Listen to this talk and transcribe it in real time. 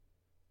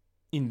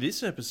In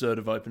this episode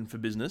of Open for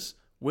Business,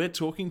 we're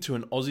talking to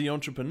an Aussie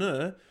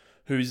entrepreneur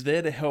who is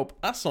there to help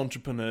us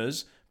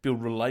entrepreneurs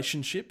build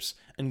relationships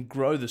and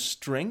grow the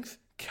strength,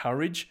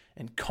 courage,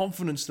 and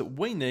confidence that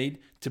we need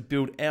to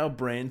build our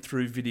brand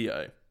through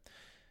video.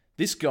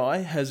 This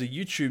guy has a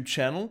YouTube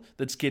channel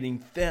that's getting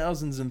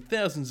thousands and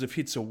thousands of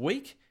hits a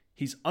week,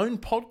 his own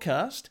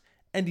podcast,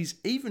 and he's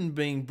even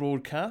being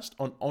broadcast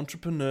on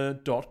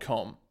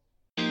entrepreneur.com.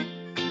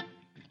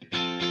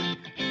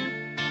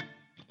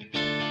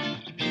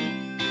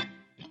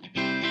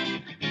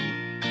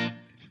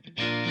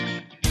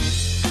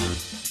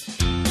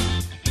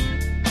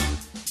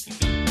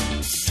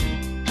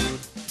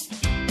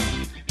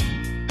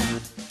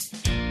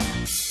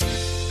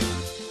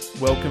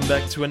 Welcome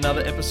back to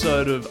another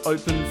episode of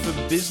Open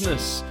for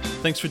Business.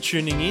 Thanks for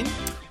tuning in.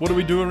 What do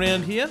we do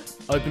around here?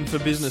 Open for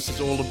Business is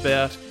all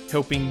about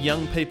helping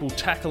young people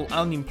tackle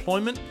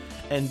unemployment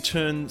and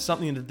turn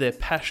something that they're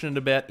passionate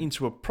about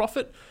into a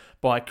profit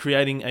by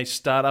creating a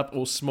startup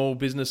or small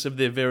business of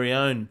their very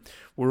own.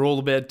 We're all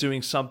about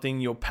doing something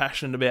you're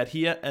passionate about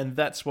here, and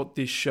that's what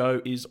this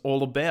show is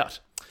all about.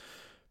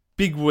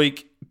 Big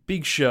week,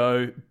 big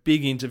show,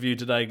 big interview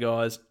today,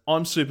 guys.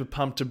 I'm super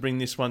pumped to bring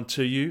this one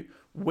to you.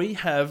 We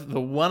have the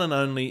one and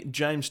only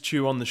James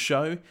Chew on the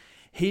show.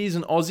 He is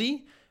an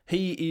Aussie.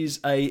 He is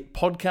a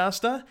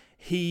podcaster.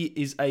 He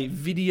is a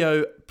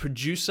video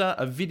producer,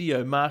 a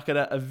video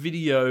marketer, a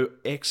video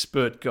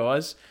expert,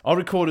 guys. I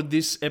recorded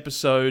this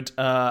episode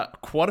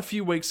quite a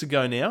few weeks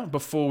ago now,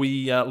 before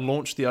we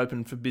launched the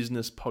Open for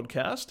Business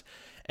podcast.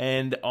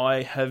 And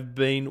I have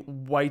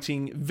been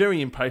waiting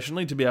very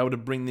impatiently to be able to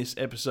bring this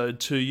episode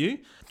to you.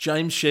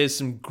 James shares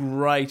some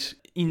great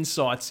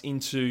insights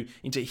into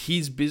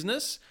his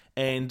business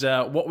and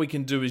what we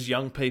can do as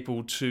young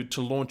people to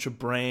launch a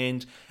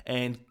brand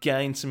and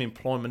gain some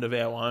employment of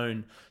our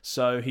own.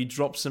 So he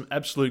drops some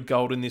absolute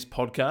gold in this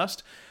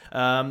podcast.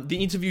 The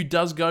interview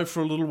does go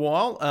for a little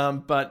while,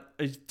 but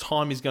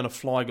time is going to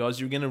fly, guys.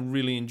 You're going to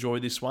really enjoy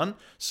this one.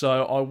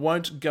 So I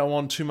won't go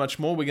on too much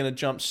more. We're going to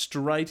jump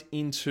straight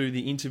into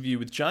the interview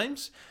with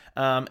James.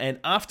 And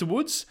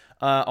afterwards,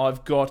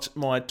 I've got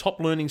my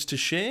top learnings to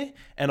share,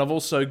 and I've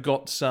also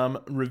got some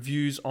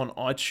reviews on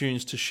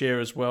iTunes to share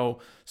as well.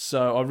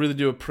 So I really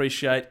do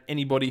appreciate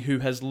anybody who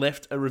has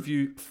left a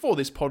review for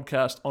this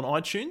podcast on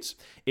iTunes.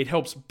 It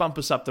helps bump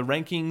us up the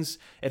rankings,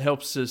 it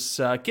helps us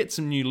get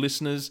some new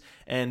listeners,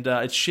 and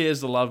it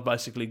shares the love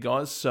basically,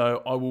 guys.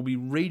 So I will be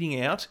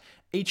reading out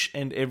each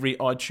and every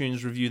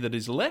iTunes review that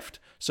is left.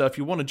 So if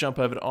you want to jump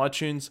over to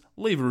iTunes,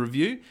 leave a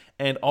review,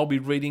 and I'll be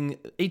reading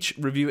each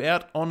review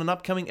out on an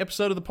upcoming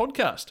episode of the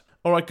podcast.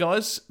 All right,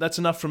 guys, that's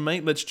enough from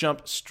me. Let's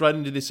jump straight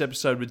into this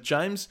episode with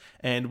James,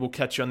 and we'll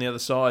catch you on the other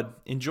side.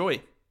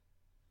 Enjoy.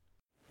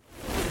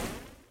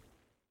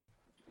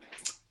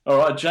 All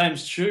right,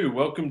 James Chew,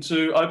 welcome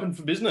to Open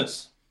for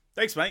Business.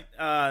 Thanks, mate.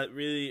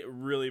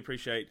 Really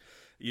appreciate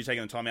you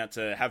taking the time out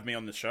to have me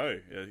on the show.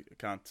 I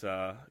can't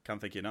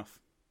thank you enough.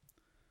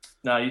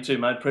 No, you too,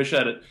 mate.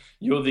 Appreciate it.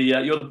 You're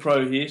the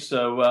pro here,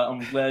 so I'm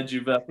glad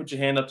you've put your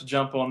hand up to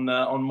jump on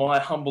my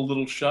humble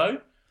little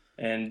show,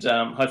 and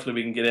hopefully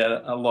we can get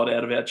a lot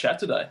out of our chat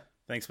today.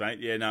 Thanks, mate.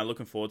 Yeah, no,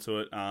 looking forward to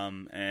it.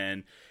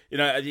 And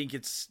I think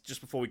it's just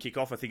before we kick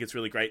off, I think it's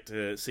really great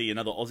to see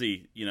another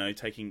Aussie,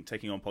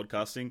 taking on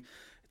podcasting.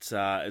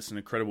 It's an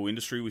incredible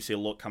industry. We see a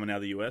lot coming out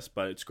of the US,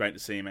 but it's great to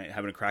see him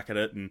having a crack at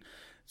it, and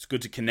it's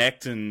good to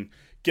connect and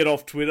get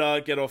off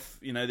Twitter, get off,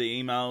 the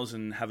emails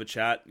and have a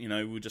chat.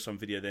 We were just on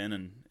video then,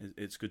 and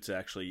it's good to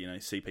actually,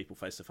 see people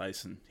face to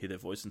face and hear their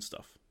voice and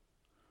stuff.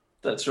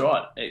 That's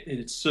right.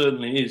 It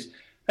certainly is.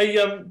 Hey,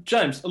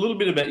 James, a little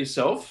bit about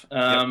yourself.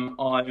 Yep.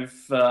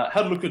 I've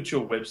had a look at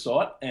your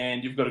website,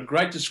 and you've got a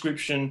great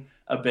description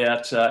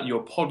about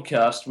your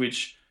podcast,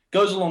 which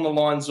goes along the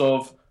lines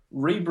of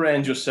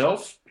rebrand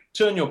yourself,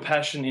 turn your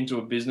passion into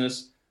a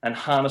business, and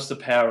harness the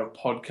power of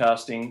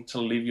podcasting to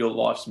live your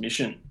life's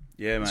mission.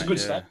 Yeah, mate. It's a good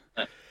start.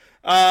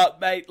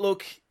 Mate,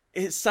 look,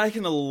 it's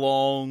taken a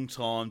long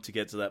time to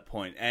get to that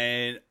point,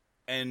 and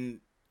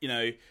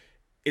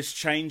it's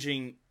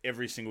changing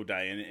every single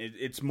day, and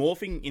it's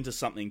morphing into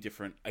something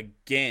different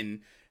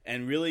again,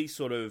 and really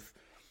sort of,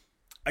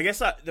 I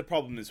guess the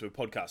problem is with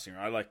podcasting,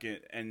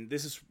 right? And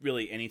this is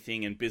really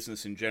anything in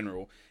business in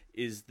general,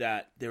 is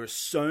that there are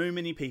so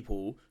many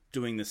people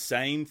doing the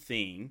same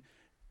thing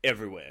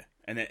everywhere,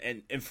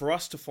 and for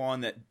us to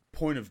find that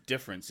point of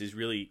difference is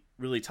really,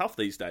 really tough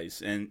these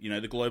days. And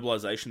the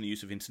globalization, the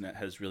use of internet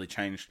has really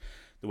changed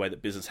the way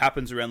that business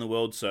happens around the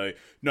world. So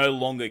no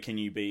longer can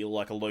you be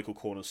like a local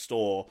corner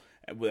store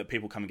where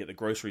people come and get the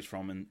groceries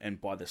from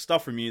and buy their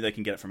stuff from you. They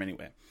can get it from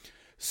anywhere.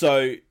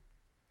 So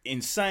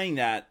in saying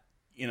that,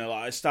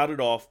 I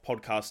started off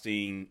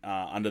podcasting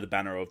under the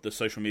banner of the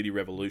social media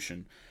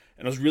revolution,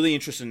 and I was really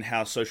interested in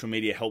how social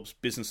media helps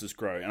businesses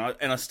grow,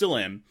 and I still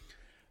am,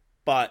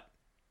 but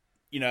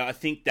I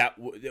think that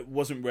it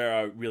wasn't where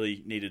I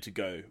really needed to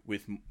go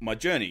with my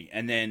journey.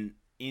 And then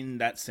in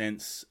that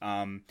sense,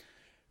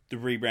 the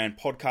Rebrand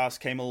podcast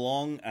came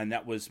along, and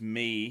that was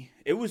me.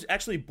 It was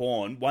actually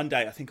born one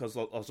day. I think I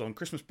was on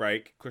Christmas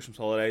break, Christmas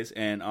holidays,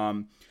 and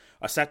I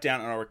I sat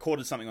down and I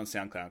recorded something on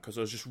SoundCloud because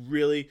I was just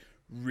really,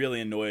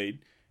 really annoyed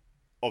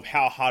of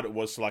how hard it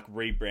was to like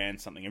rebrand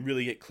something and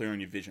really get clear on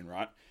your vision,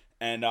 right?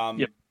 And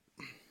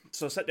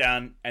so I sat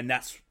down, and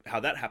that's how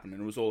that happened.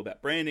 And it was all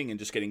about branding and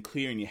just getting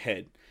clear in your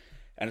head.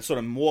 And it's sort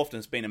of morphed, and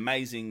it's been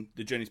amazing.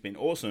 The journey's been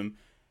awesome.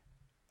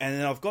 And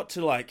then I've got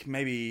to like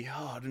maybe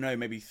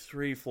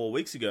 3-4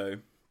 weeks ago,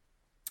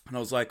 and I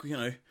was like,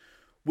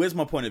 where's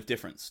my point of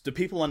difference? Do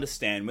people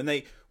understand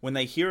when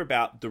they hear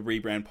about the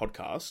Rebrand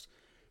podcast?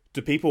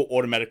 Do people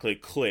automatically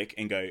click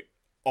and go,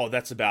 oh,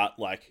 that's about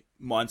like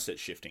mindset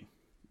shifting?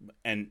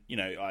 And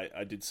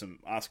I did some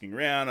asking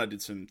around, I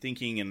did some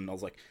thinking, and I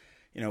was like,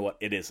 you know what?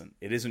 It isn't.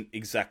 It isn't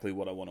exactly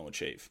what I want to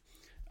achieve.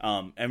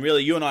 And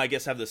really, you and I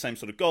guess have the same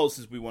sort of goals,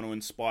 is we want to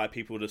inspire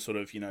people to sort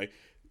of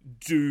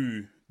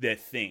do their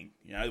thing,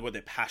 what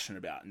they're passionate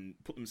about, and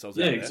put themselves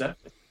out there. Yeah,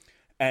 exactly.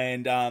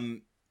 And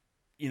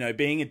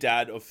being a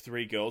dad of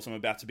 3 girls, I'm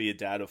about to be a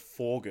dad of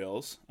 4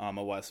 girls.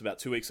 My wife's about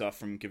 2 weeks off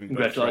from giving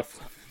birth.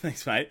 Congratulations.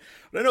 Thanks, mate.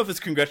 I don't know if it's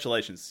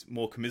congratulations,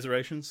 more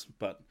commiserations,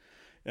 but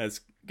it's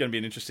going to be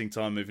an interesting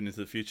time moving into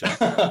the future.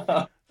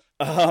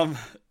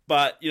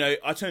 But,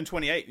 I turn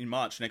 28 in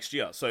March next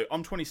year. So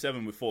I'm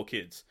 27 with 4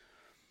 kids.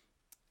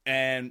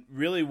 And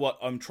really what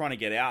I'm trying to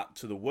get out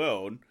to the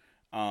world,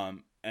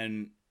 and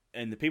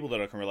the people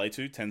that I can relate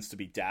to tends to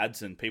be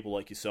dads and people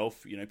like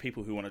yourself,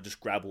 people who want to just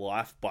grab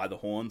life by the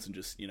horns and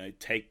just,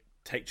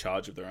 take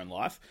charge of their own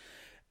life.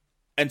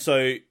 And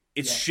so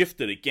it's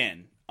shifted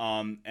again.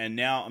 And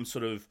now I'm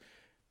sort of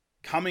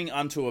coming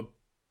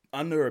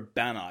under a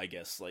banner, I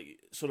guess. Like,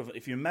 sort of,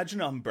 if you imagine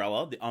an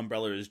umbrella, the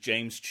umbrella is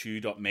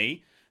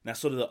jameschew.me. And that's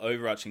sort of the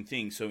overarching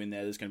thing. So in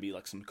there's going to be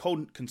like some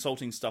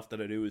consulting stuff that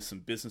I do with some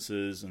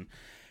businesses,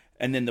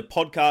 and then the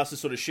podcast is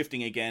sort of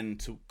shifting again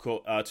to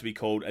be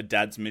called A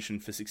Dad's Mission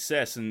for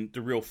Success. And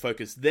the real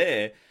focus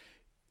there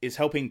is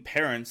helping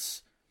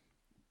parents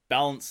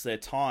balance their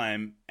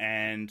time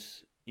and,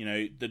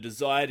 the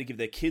desire to give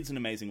their kids an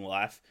amazing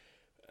life,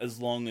 as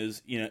long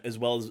as, as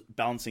well as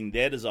balancing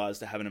their desires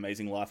to have an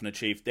amazing life and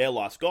achieve their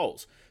life's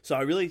goals. So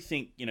I really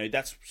think,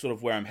 that's sort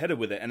of where I'm headed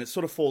with it. And it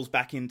sort of falls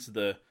back into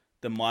the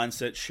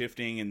mindset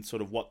shifting and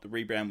sort of what the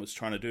Rebrand was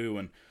trying to do.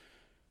 And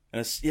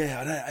it's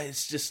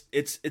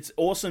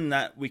awesome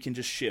that we can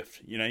just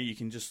shift, you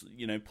can just,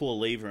 pull a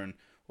lever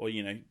or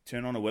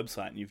turn on a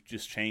website and you've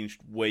just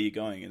changed where you're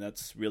going. And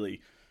that's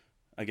really,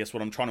 I guess,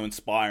 what I'm trying to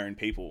inspire in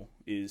people,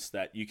 is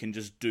that you can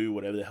just do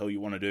whatever the hell you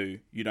want to do.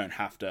 You don't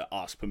have to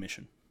ask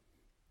permission.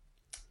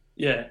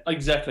 Yeah,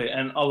 exactly.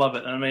 And I love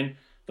it. And I mean,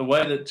 the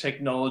way that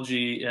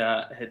technology,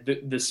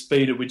 the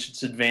speed at which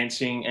it's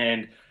advancing,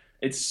 and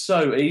it's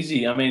so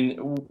easy. I mean,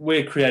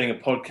 we're creating a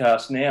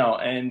podcast now,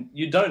 and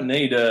you don't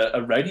need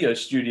a radio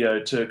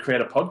studio to create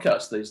a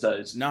podcast these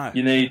days. No.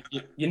 You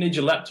need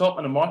your laptop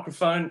and a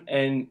microphone,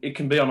 and it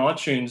can be on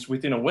iTunes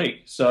within a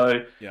week.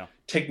 So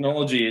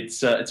technology,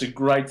 it's a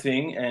great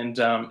thing, and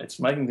it's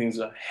making things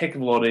a heck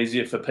of a lot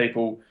easier for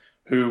people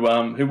who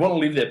want to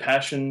live their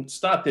passion,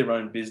 start their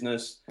own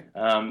business.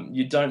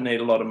 You don't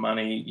need a lot of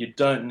money. You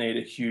don't need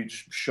a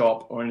huge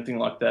shop or anything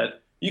like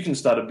that. You can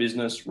start a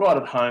business right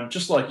at home,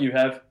 just like you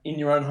have in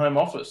your own home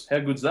office. How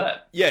good's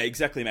that? Yeah,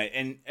 exactly, mate.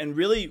 And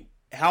really,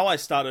 how I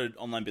started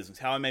online business,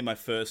 how I made my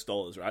first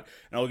dollars, right?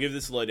 And I'll give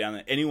this a lowdown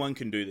that anyone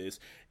can do this.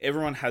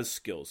 Everyone has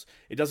skills.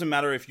 It doesn't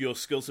matter if your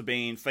skills have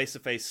been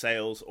face-to-face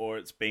sales or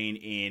it's been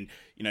in,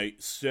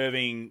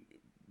 serving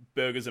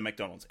burgers at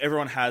McDonald's.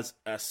 Everyone has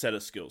a set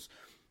of skills.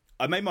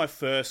 I made my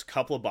first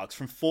couple of bucks.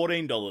 From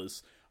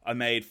 $14, I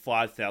made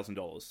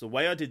 $5,000. The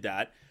way I did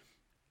that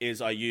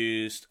is I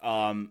used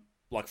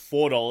like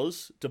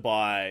 $4 to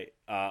buy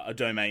a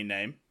domain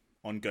name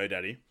on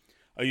GoDaddy.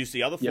 I used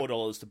the other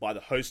 $4 to buy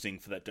the hosting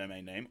for that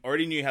domain name. I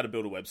already knew how to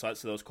build a website,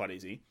 so that was quite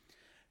easy.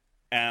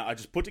 And I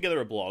just put together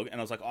a blog, and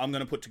I was like, I'm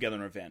going to put together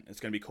an event. It's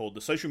going to be called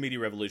the Social Media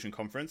Revolution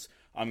Conference.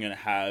 I'm going to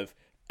have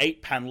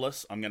 8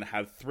 panelists. I'm going to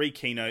have 3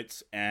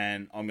 keynotes,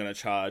 and I'm going to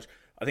charge,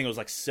 I think it was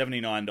like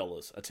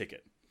 $79 a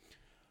ticket.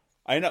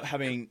 I ended up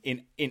having,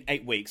 in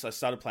 8 weeks, I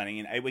started planning,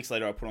 and 8 weeks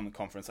later I put on the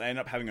conference. I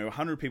ended up having over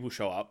 100 people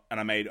show up, and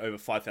I made over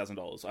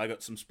 $5,000. I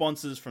got some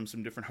sponsors from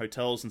some different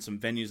hotels and some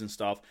venues and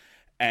stuff,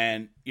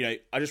 and, I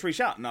just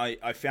reached out, and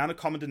I found a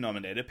common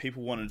denominator.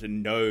 People wanted to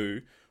know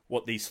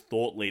what these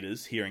thought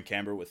leaders here in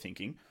Canberra were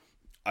thinking.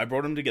 I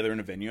brought them together in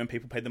a venue, and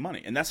people paid the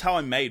money. And that's how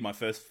I made my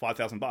first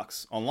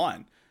 $5,000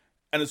 online.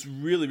 And it's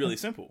really, really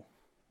simple.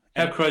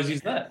 How crazy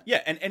is that?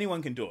 Yeah, and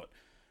anyone can do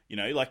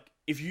it. Like,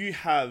 if you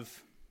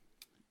have...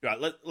 Right,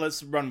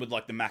 let's run with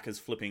like the Macca's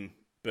flipping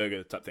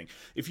burger type thing.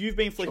 If you've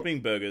been flipping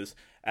burgers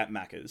at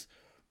Macca's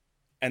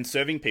and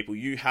serving people,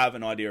 you have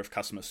an idea of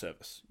customer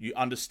service. You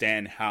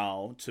understand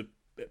how to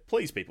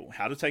please people,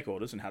 how to take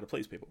orders, and how to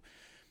please people.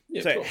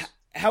 Yeah, so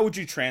how would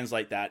you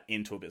translate that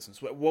into a business?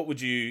 What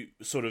would you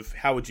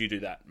how would you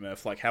do that,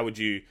 Murph? Like, how would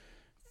you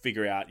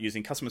figure out,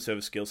 using customer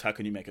service skills, how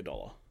can you make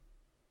 $1?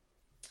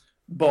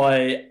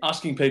 By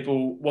asking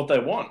people what they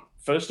want.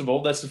 First of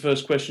all, that's the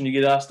first question you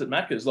get asked at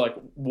Macca's. Like,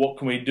 what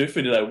can we do for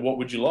you today? What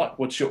would you like?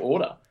 What's your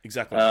order?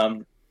 Exactly.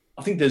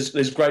 I think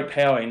there's great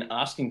power in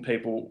asking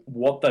people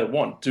what they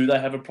want. Do they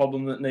have a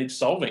problem that needs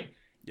solving?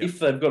 Yep. If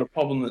they've got a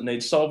problem that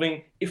needs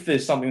solving, if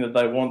there's something that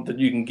they want that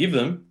you can give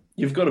them,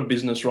 you've got a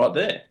business right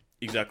there.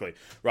 Exactly.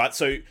 Right.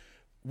 So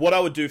what I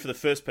would do for the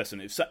first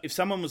person, if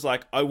someone was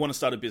like, I want to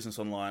start a business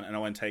online and I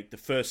want to take the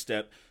first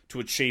step to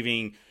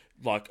achieving,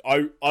 like,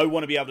 I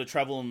want to be able to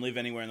travel and live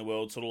anywhere in the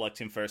world, sort of like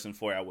Tim Ferriss in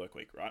 4 Hour Work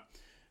Week, right?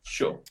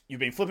 Sure. You've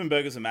been flipping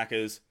burgers and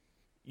Maccas.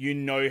 You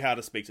know how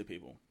to speak to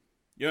people.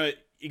 You're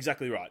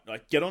exactly right.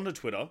 Like, get onto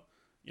Twitter,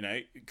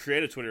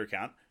 create a Twitter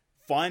account,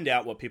 find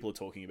out what people are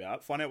talking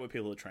about, find out what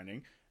people are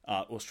trending,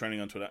 what's trending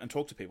on Twitter, and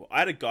talk to people. I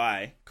had a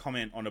guy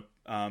comment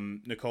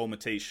on Nicole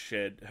Matisse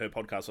shared her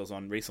podcast I was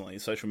on recently,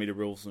 Social Media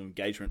Rules and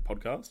Engagement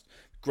podcast.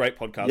 Great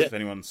podcast. If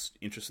anyone's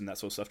interested in that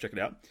sort of stuff, check it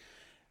out.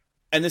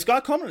 And this guy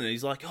commented,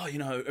 he's like, oh,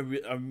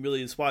 I'm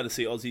really inspired to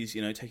see Aussies,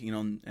 taking it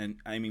on and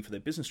aiming for their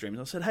business dreams.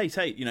 I said, hey,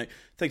 Tate,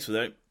 thanks for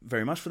that,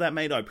 very much for that,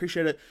 mate. I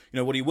appreciate it.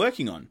 What are you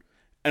working on?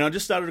 And I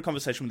just started a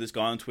conversation with this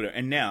guy on Twitter,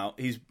 and now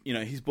he's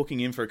booking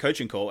in for a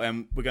coaching call,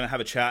 and we're going to have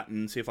a chat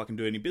and see if I can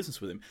do any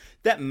business with him.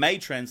 That may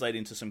translate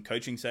into some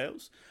coaching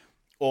sales,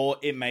 or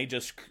it may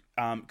just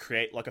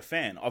create like a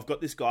fan. I've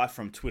got this guy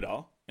from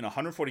Twitter in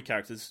 140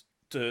 characters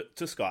to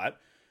Skype,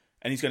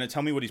 and he's going to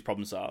tell me what his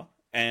problems are,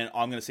 and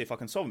I'm going to see if I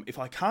can solve them. If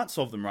I can't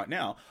solve them right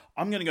now,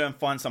 I'm going to go and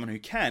find someone who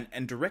can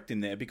and direct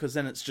him there, because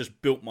then it's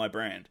just built my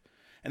brand.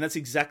 And that's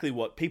exactly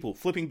what people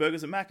flipping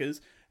burgers at Macca's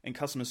and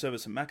customer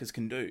service at Macca's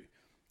can do.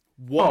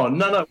 Oh,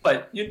 no,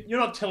 wait. You're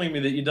not telling me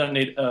that you don't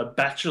need a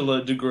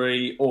bachelor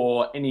degree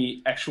or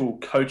any actual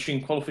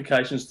coaching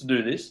qualifications to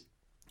do this?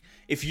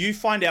 If you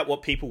find out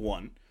what people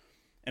want,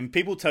 and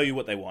people tell you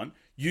what they want,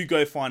 you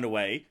go find a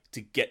way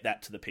to get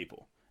that to the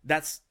people.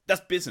 That's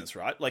business,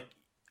 right? Like,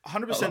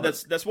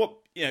 100%. That's what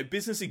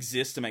business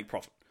exists to make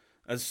profit.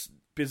 As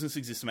business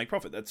exists to make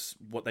profit, that's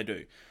what they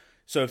do.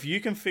 So if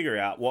you can figure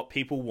out what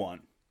people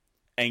want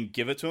and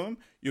give it to them,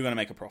 you're going to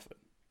make a profit.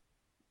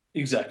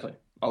 Exactly.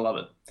 I love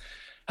it.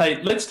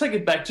 Hey, let's take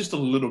it back just a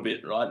little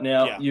bit, right?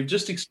 Now, You've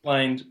just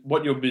explained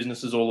what your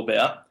business is all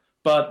about,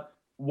 but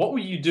what were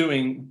you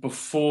doing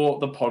before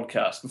the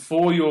podcast,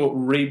 before your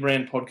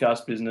rebrand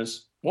podcast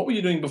business? What were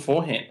you doing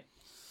beforehand?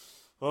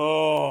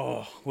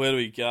 Oh, where do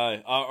we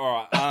go?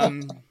 All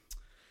right.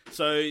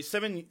 So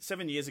 7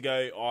 years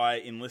ago,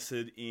 I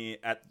enlisted in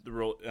the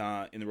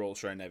Royal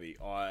Australian Navy.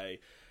 I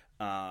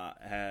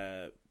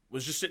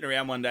was just sitting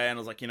around one day, and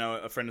I was like,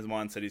 a friend of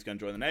mine said he's going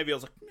to join the Navy. I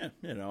was like,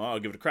 I'll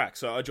give it a crack.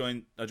 So I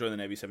joined the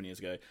Navy 7 years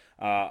ago.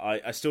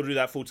 I still do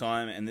that full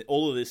time, and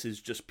all of this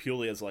is just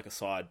purely as like a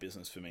side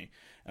business for me.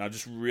 And I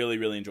just really,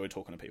 really enjoy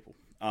talking to people.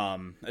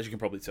 As you can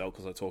probably tell,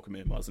 because I talk a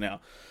million miles an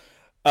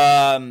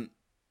hour.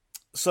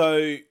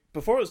 So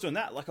before I was doing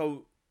that, like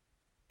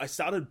I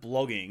started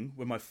blogging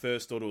when my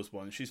first daughter was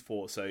born. She's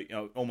 4, so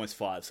almost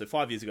 5. So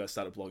 5 years ago, I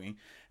started blogging,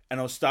 and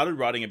I started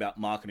writing about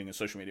marketing and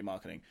social media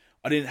marketing.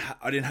 I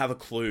didn't have a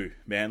clue,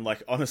 man.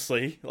 Like,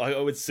 honestly, like, I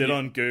would sit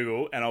on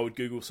Google and I would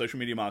Google social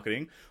media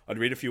marketing. I'd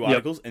read a few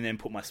articles and then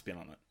put my spin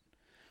on it.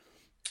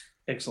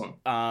 Excellent.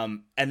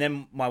 And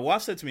then my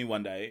wife said to me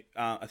one day,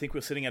 I think we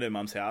were sitting at her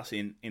mum's house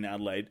in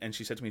Adelaide, and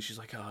she said to me, she's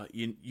like,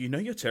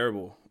 you're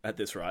terrible at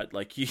this, right?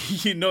 Like,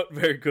 you're not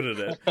very good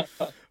at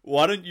it.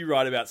 Why don't you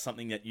write about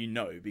something that you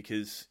know?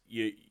 Because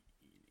you're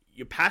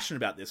passionate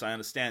about this. I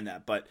understand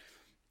that, but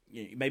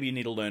maybe you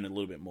need to learn a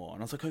little bit more.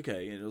 And I was like,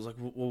 okay. And I was like,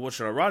 well, what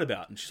should I write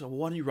about? And she's like, well,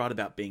 why don't you write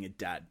about being a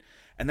dad?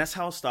 And that's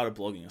how I started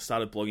blogging. I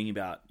started blogging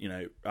about,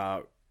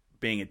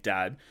 being a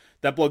dad.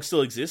 That blog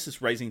still exists. It's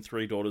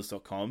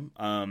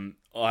raising3daughters.com.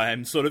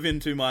 I'm sort of in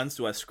two minds.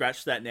 Do I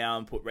scratch that now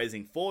and put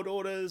raising 4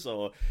 daughters,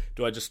 or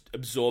do I just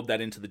absorb that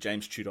into the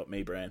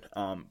jameschew.me brand?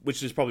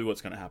 Which is probably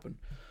what's going to happen.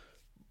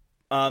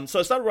 So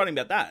I started writing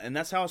about that, and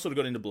that's how I sort of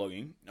got into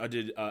blogging.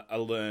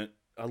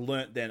 I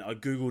learned then, I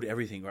Googled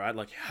everything, right?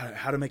 Like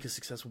how to make a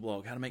successful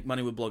blog, how to make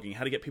money with blogging,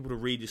 how to get people to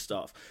read your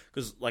stuff.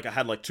 Because like I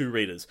had like 2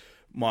 readers,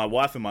 my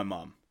wife and my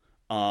mum.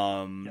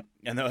 And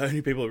they were the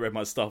only people that read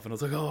my stuff, and I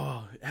was like,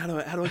 oh, how do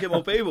I get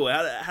more people?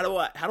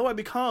 How do I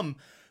become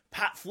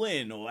Pat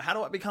Flynn, or how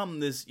do I become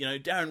this,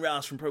 Darren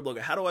Rouse from ProBlogger?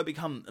 How do I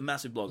become a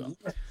massive blogger?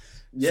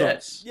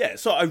 Yes.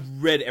 So I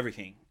read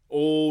everything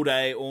all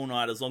day, all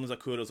night, as long as I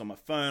could. I was on my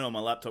phone, on my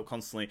laptop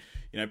constantly.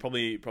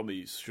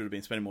 Probably should have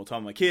been spending more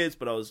time with my kids,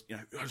 but I was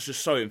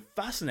just so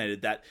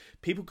fascinated that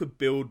people could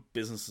build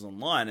businesses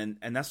online,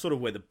 and that's sort of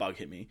where the bug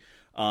hit me.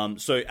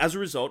 So as a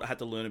result, I had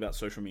to learn about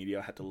social media.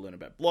 I had to learn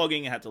about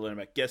blogging. I had to learn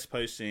about guest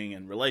posting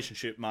and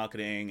relationship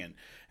marketing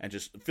and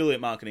just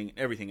affiliate marketing and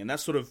everything. And that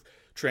sort of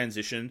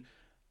transitioned.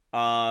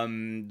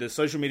 The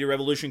Social Media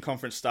Revolution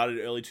conference started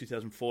early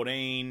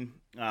 2014.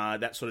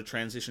 That sort of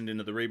transitioned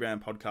into the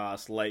Rebrand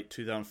podcast late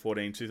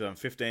 2014,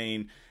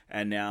 2015.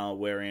 And now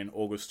we're in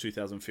August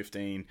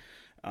 2015.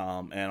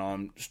 And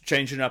I'm just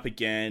changing it up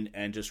again,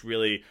 and just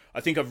really,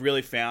 I think I've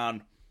really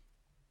found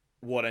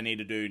what I need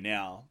to do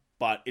now.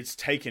 But it's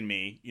taken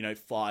me,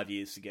 5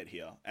 years to get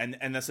here. And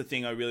that's the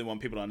thing I really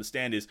want people to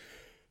understand is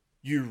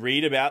you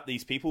read about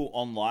these people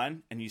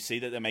online and you see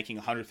that they're making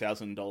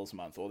 $100,000 a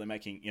month, or they're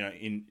making,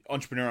 in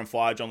Entrepreneur on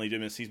Fire, John Lee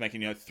Dumas, he's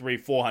making,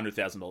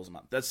 $300,000-$400,000 a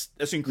month.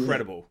 That's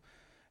incredible.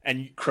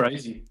 And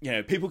crazy.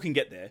 People can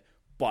get there,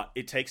 but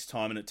it takes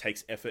time and it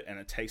takes effort and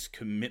it takes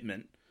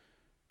commitment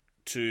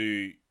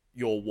to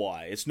your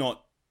why. It's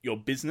not your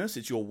business,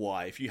 it's your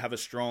why. If you have a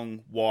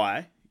strong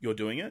why you're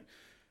doing it,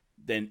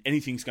 then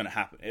anything's going to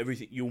happen.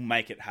 You'll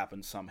make it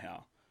happen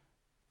somehow.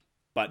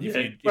 But if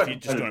you're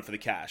just doing it for the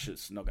cash,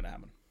 it's not going to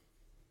happen.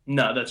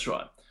 No, that's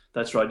right.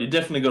 That's right. You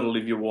definitely got to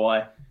live your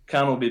why.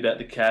 Can't all be about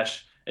the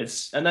cash.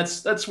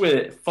 That's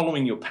where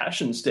following your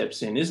passion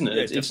steps in, isn't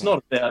it? Yeah, it's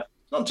not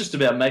just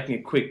about making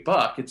a quick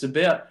buck. It's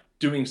about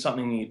doing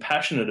something you're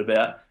passionate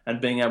about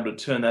and being able to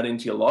turn that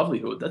into your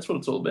livelihood. That's what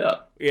it's all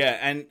about. Yeah,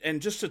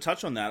 and just to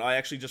touch on that, I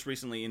actually just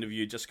recently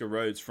interviewed Jessica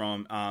Rhodes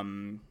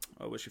from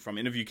where's she from?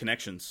 Interview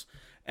Connections,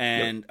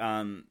 and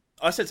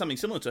I said something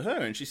similar to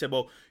her, and she said,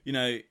 "Well,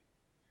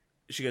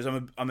 she goes,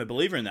 I'm a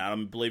believer in that.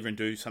 I'm a believer in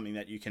doing something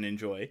that you can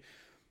enjoy."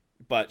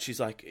 But she's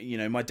like,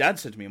 my dad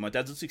said to me, my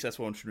dad's a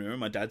successful entrepreneur, and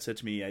my dad said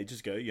to me ages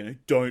ago,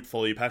 don't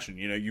follow your passion.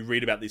 You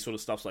read about these sort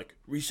of stuff, like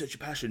research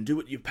your passion, do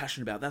what you're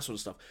passionate about, that sort of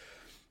stuff.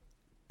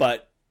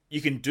 But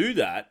you can do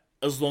that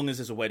as long as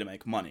there's a way to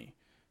make money,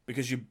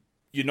 because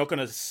you're not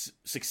going to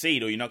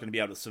succeed, or you're not going to be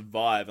able to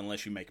survive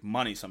unless you make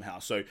money somehow.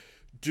 So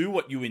do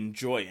what you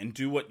enjoy and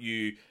do what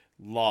you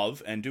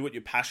love and do what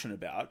you're passionate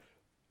about,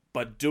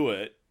 but do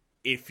it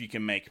if you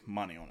can make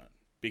money on it,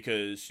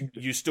 because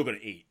you still got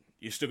to eat.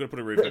 You still got to put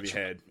a roof over your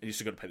head, and you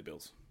still got to pay the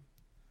bills.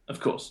 Of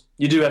course.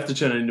 You do have to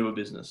turn it into a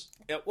business.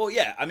 Yeah, well,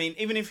 yeah. I mean,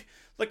 even if,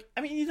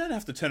 you don't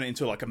have to turn it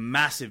into like a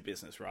massive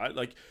business, right?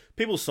 Like,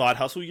 people side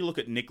hustle. You look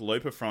at Nick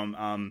Loper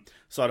from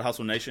Side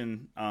Hustle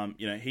Nation.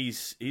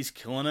 He's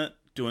killing it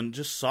doing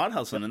just side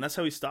hustling, and that's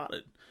how he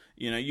started.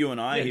 You and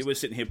I, he was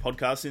sitting here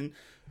podcasting.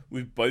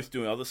 We're both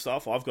doing other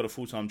stuff. I've got a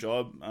full-time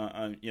job.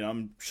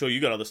 I'm sure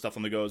you got other stuff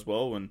on the go as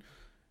well. And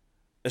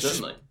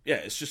certainly.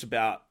 It's just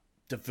about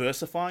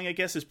diversifying, I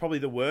guess, is probably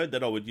the word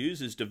that I would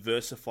use, is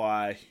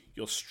diversify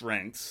your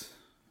strengths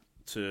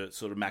to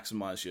sort of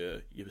maximize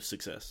your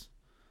success.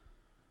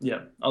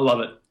 Yeah, I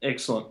love it.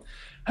 Excellent.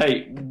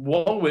 Hey,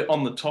 while we're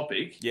on the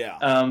topic,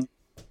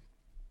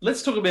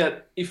 let's talk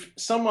about if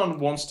someone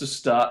wants to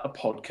start a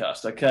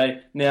podcast,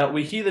 okay? Now,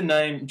 we hear the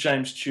name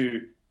James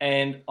Chew,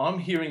 and I'm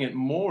hearing it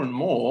more and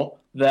more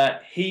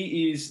that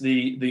he is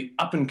the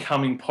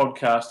up-and-coming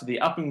podcaster,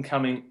 the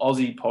up-and-coming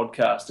Aussie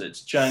podcaster.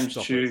 It's James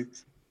Chew.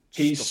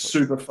 He's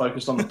super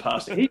focused on the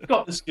past. He's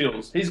got the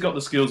skills. He's got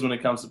the skills when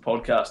it comes to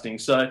podcasting.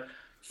 So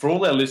for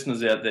all our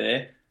listeners out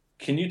there,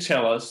 can you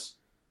tell us,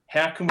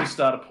 how can we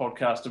start a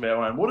podcast of our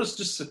own? What is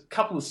just a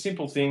couple of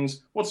simple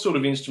things? What sort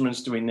of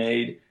instruments do we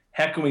need?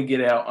 How can we get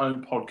our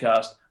own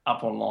podcast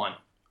up online?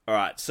 All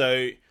right.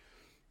 So,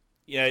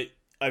 I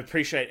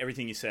appreciate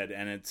everything you said,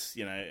 and it's,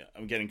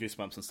 I'm getting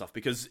goosebumps and stuff,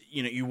 because,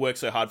 you work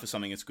so hard for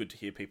something. It's good to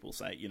hear people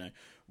say,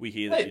 we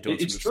hear that you're doing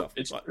some good stuff.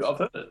 It's true. I've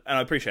heard it. And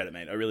I appreciate it,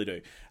 mate. I really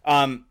do.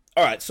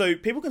 All right. So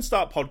people can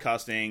start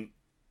podcasting.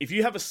 If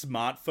you have a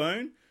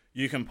smartphone,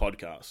 you can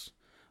podcast.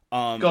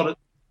 Got it.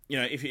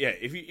 If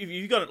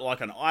you got it like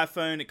an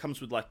iPhone, it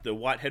comes with like the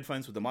white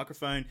headphones with the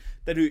microphone.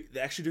 They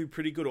actually do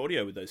pretty good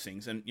audio with those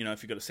things. And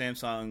if you've got a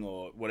Samsung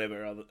or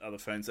whatever other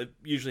phones, they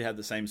usually have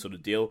the same sort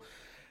of deal.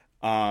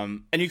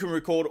 And you can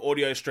record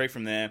audio straight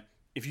from there.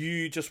 If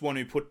you just want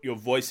to put your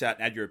voice out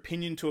and add your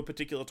opinion to a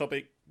particular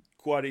topic,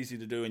 quite easy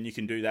to do, and you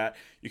can do that.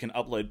 You can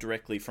upload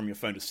directly from your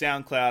phone to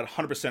SoundCloud,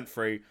 100%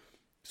 free.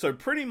 So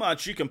pretty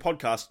much you can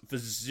podcast for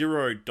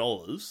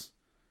 $0.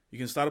 You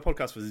can start a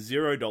podcast for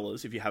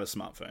 $0 if you have a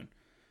smartphone.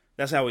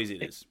 That's how easy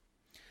it is.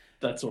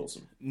 That's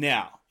awesome.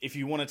 Now, if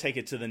you want to take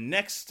it to the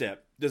next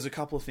step, there's a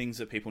couple of things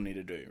that people need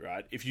to do,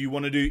 right? If you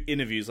want to do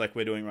interviews like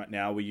we're doing right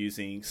now, we're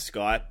using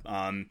Skype.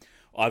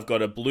 I've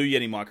got a Blue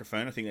Yeti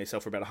microphone. I think they sell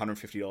for about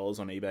 $150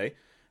 on eBay.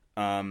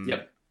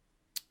 Yep.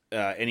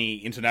 Any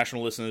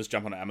international listeners,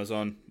 jump on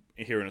Amazon.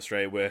 Here in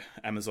Australia, we're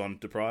Amazon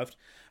deprived.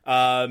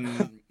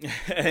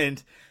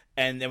 And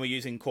then we're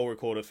using Call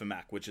Recorder for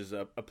Mac, which is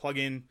a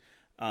plugin,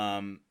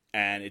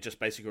 and it just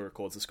basically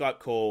records the Skype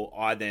call.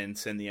 I then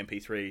send the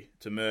MP3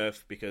 to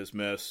Murph, because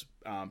Murph's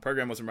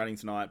program wasn't running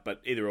tonight, but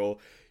either or,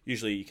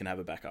 usually you can have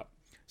a backup.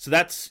 So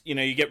that's,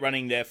 you get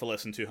running there for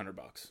less than $200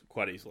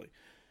 quite easily.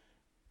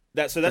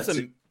 That's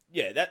the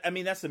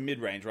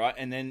mid-range, right?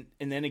 And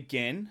then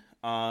again,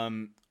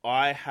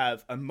 I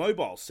have a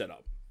mobile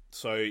setup.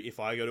 So if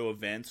I go to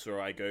events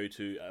or I go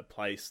to a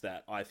place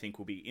that I think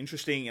will be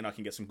interesting and I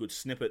can get some good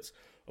snippets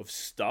of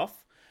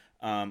stuff,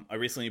 I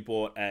recently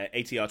bought a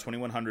ATR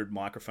 2100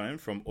 microphone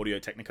from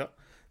Audio-Technica.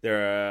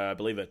 They're, I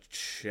believe, a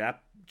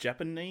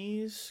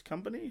Japanese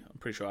company. I'm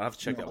pretty sure. I'll have to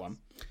check that one.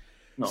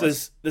 Nice.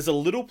 So there's a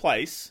little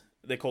place.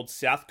 They're called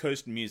South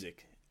Coast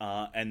Music,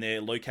 and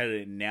they're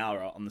located in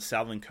Nowra on the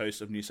southern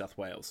coast of New South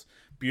Wales.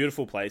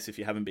 Beautiful place. If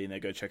you haven't been there,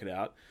 go check it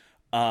out.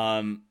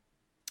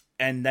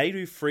 And they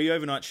do free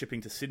overnight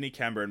shipping to Sydney,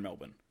 Canberra, and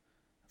Melbourne.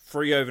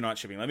 Free overnight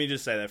shipping. Let me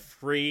just say that.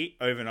 Free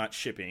overnight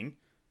shipping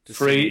to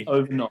Sydney.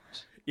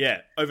 Overnight.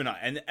 Yeah,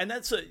 overnight, and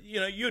that's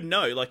you'd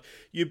know, like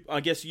I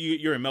guess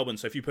you're in Melbourne,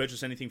 so if you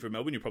purchase anything from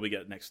Melbourne, you probably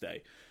get it next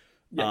day.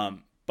 Yeah.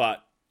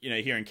 But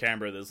here in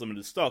Canberra, there's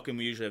limited stock, and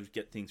we usually have to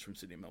get things from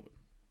Sydney and Melbourne.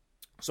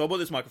 So I bought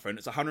this microphone.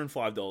 It's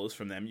 $105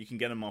 from them. You can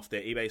get them off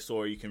their eBay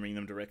store, or you can ring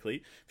them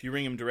directly. If you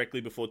ring them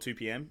directly before 2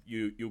 p.m.,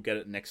 you'll get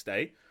it next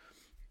day.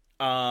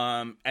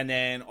 And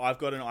then I've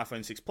got an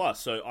iPhone 6 Plus,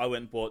 so I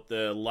went and bought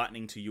the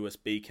Lightning to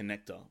USB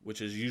connector,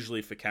 which is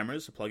usually for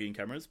cameras, to plug in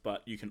cameras,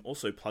 but you can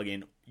also plug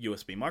in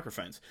USB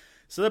microphones.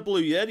 So that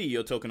Blue Yeti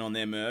you're talking on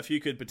there, Murph,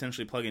 you could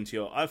potentially plug into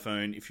your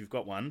iPhone, if you've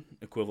got one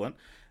equivalent,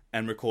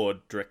 and record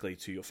directly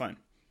to your phone.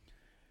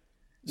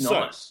 Nice.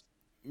 So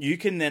you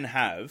can then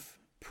have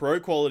pro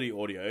quality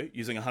audio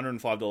using a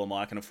 $105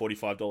 mic and a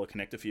 $45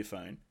 connector for your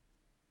phone.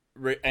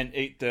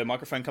 The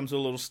microphone comes with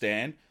a little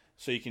stand,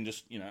 so you can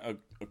just,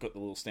 I've got the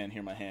little stand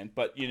here in my hand,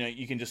 but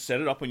you can just set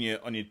it up on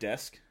your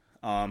desk.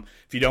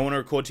 If you don't want to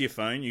record to your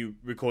phone, you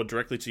record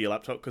directly to your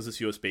laptop because it's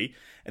USB.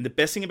 And the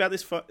best thing about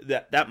this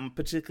that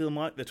particular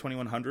mic, the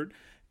 2100,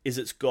 is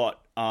it's got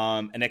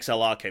an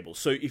XLR cable.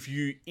 So if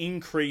you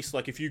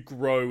if you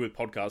grow with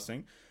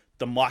podcasting,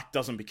 the mic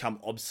doesn't become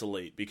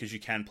obsolete because you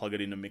can plug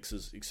it into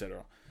mixers,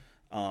 etc.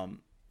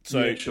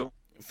 Sure.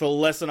 For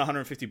less than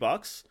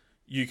 $150,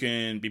 you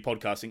can be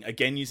podcasting,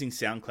 again, using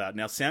SoundCloud.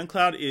 Now,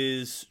 SoundCloud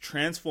is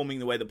transforming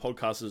the way that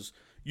podcasters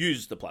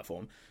use the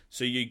platform.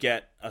 So you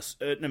get a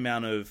certain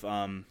amount of,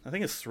 I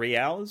think it's 3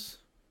 hours,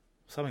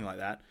 something like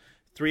that.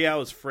 3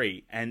 hours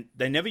free. And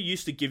they never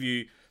used to give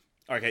you...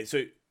 Okay,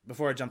 so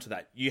before I jump to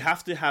that, you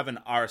have to have an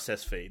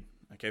RSS feed.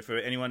 Okay, for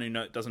anyone who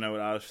doesn't know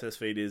what RSS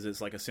feed is,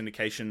 it's like a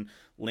syndication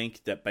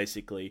link that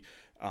basically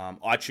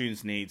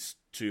iTunes needs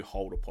to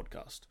hold a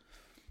podcast.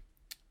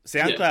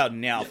 SoundCloud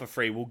now for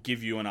free will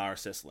give you an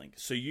RSS link.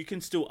 So you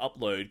can still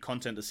upload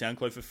content to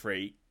SoundCloud for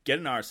free, get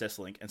an RSS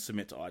link, and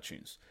submit to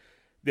iTunes.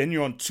 Then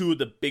you're on two of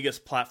the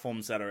biggest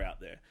platforms that are out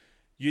there.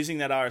 Using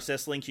that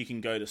RSS link, you can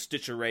go to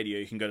Stitcher Radio,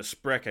 you can go to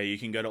Spreaker, you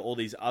can go to all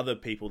these other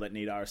people that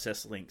need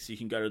RSS links, you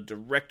can go to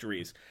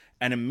directories,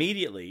 and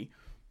immediately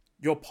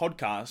your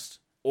podcast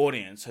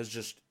audience has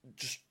just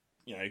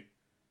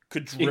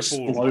quadrupled.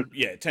 Explode.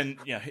 Yeah,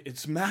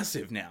 it's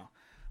massive now.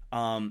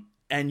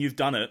 And you've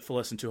done it for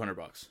less than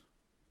 $200.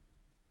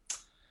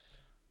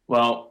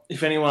 Well,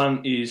 if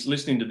anyone is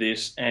listening to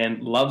this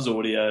and loves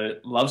audio,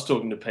 loves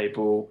talking to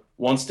people,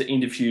 wants to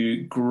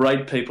interview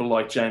great people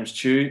like James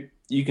Chew,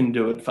 you can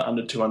do it for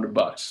under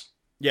 $200.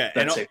 Yeah,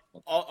 that's and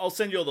I'll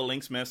send you all the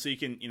links, Murph, so you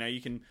can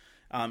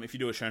if you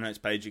do a show notes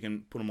page, you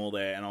can put them all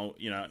there, and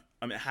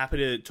I'm happy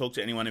to talk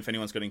to anyone if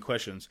anyone's got any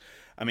questions.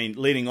 I mean,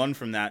 leading on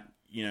from that,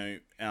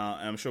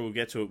 I'm sure we'll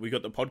get to it. We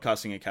got the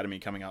Podcasting Academy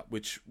coming up,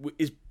 which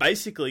is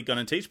basically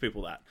going to teach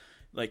people that,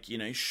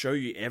 show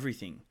you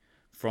everything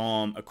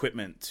from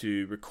equipment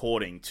to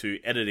recording to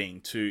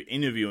editing to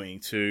interviewing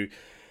to,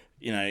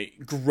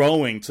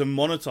 growing to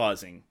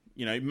monetizing,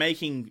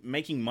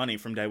 making money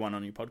from day one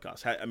on your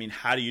podcast.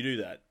 How do you do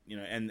that?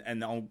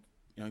 And I'll,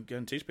 go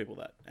and teach people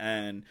that.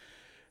 And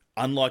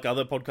unlike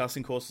other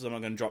podcasting courses, I'm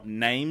not going to drop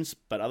names,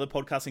 but other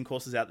podcasting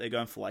courses out there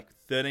going for like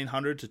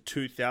 $1,300 to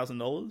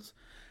 $2,000.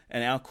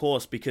 And our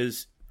course,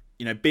 because,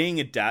 being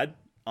a dad,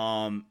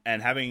 and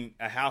having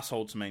a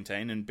household to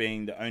maintain and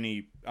being the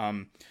only,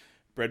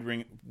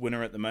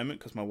 breadwinner at the moment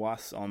because my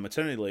wife's on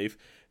maternity leave,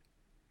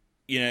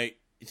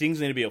 things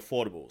need to be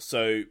affordable.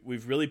 So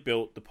we've really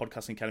built the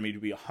Podcasting Academy to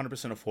be 100%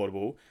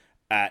 affordable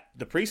at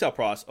the pre-sale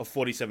price of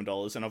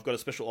 $47. And I've got a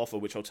special offer,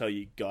 which I'll tell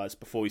you guys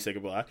before we say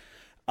goodbye.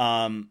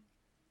 So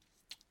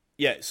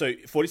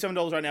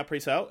 $47 right now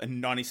pre-sale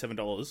and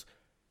 $97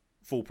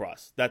 full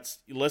price. That's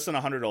less than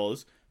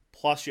 $100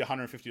 plus your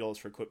 $150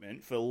 for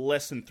equipment. For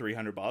less than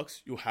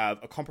 $300, you'll have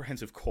a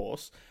comprehensive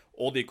course,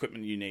 all the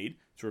equipment you need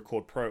to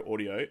record pro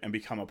audio and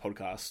become a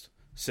podcast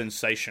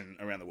sensation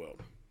around the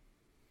world.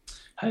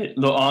 Hey,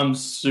 look, I'm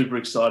super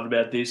excited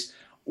about this.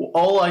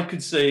 All I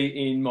could see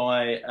in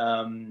my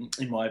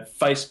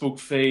Facebook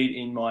feed,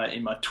 in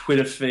my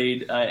Twitter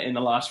feed in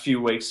the last few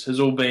weeks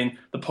has all been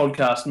the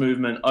podcast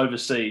movement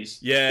overseas.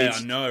 Yeah,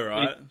 I know,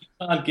 right?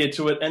 You can't get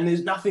to it, and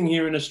there's nothing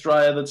here in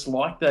Australia that's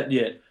like that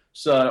yet.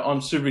 So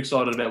I'm super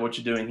excited about what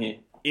you're doing here.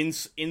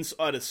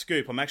 Inside a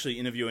Scoop, I'm actually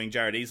interviewing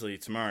Jared Easley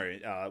tomorrow,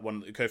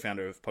 the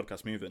co-founder of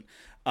Podcast Movement.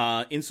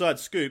 Inside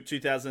Scoop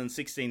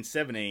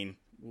 2016-17,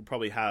 we'll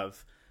probably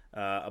have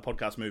a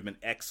Podcast Movement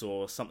X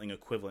or something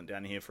equivalent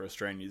down here for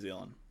Australia and New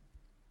Zealand.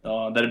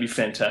 Oh, that'd be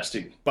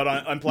fantastic. But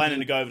I'm planning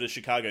to go over to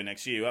Chicago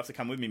next year. You'll have to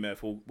come with me,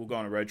 Murph. We'll go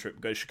on a road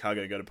trip, go to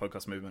Chicago, go to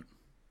Podcast Movement.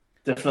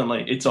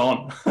 Definitely. It's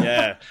on.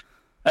 Yeah.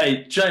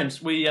 Hey,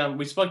 James, we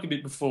spoke a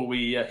bit before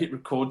we hit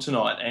record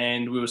tonight,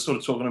 and we were sort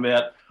of talking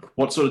about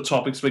what sort of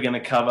topics we're going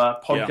to cover.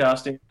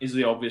 Podcasting is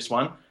the obvious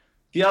one.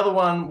 The other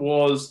one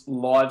was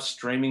live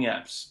streaming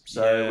apps.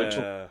 So we're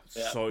talking about,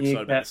 so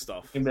excited about this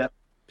stuff. About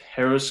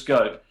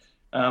Periscope.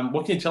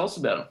 What can you tell us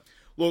about them?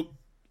 Look,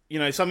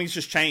 something's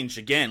just changed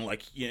again.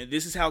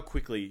 This is how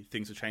quickly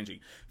things are changing.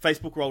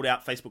 Facebook rolled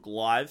out Facebook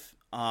Live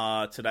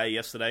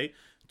yesterday,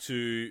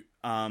 to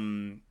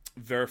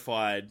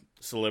verified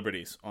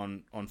celebrities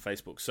on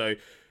Facebook. So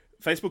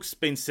Facebook's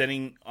been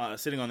sitting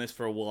on this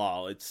for a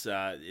while. It's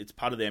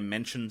part of their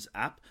mentions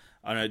app.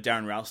 I know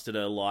Darren Rouse did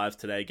a live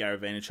today. Gary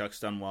Vaynerchuk's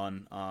done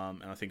one,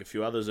 and I think a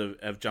few others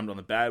have jumped on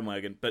the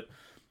bandwagon. But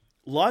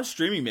live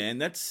streaming, man,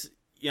 that's,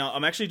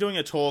 I'm actually doing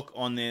a talk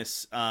on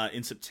this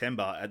in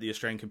September at the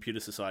Australian Computer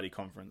Society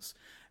conference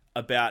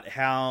about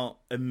how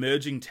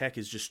emerging tech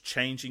is just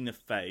changing the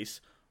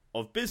face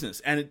of business.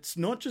 And it's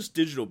not just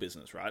digital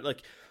business, right?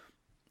 Like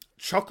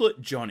Chocolate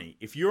Johnny.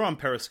 If you're on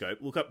Periscope,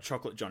 look up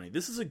Chocolate Johnny.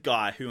 This is a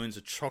guy who owns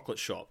a chocolate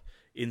shop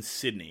in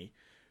Sydney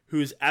who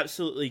is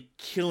absolutely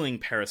killing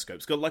Periscope.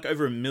 He's got like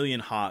over 1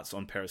 million hearts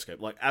on Periscope,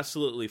 like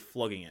absolutely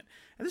flogging it.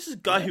 And this is a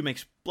guy who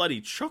makes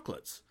bloody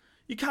chocolates.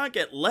 You can't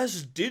get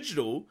less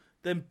digital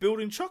than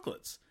building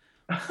chocolates.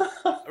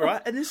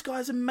 Right? And this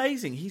guy's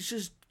amazing. He's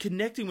just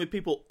connecting with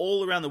people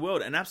all around the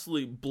world and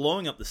absolutely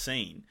blowing up the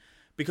scene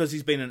because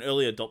he's been an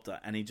early adopter,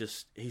 and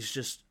he's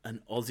just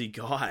an Aussie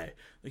guy.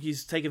 Like,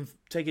 he's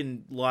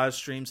taken live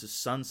streams to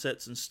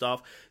sunsets and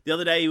stuff. The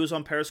other day he was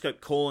on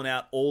Periscope calling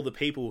out all the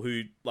people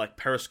who like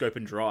Periscope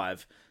and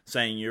drive,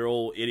 saying you're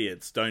all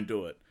idiots, don't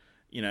do it.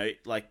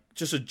 Like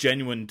just a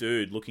genuine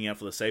dude looking out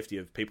for the safety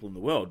of people in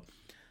the world.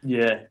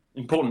 Yeah,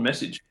 important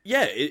message.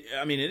 Yeah,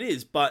 it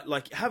is, but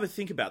like have a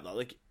think about that.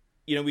 Like,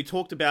 we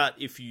talked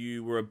about if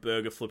you were a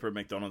burger flipper at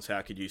McDonald's,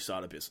 how could you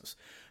start a business,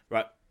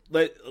 right?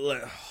 I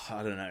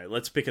don't know.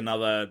 Let's pick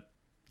another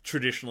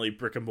traditionally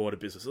brick and mortar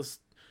business.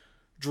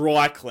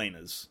 Dry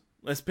cleaners.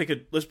 Let's pick a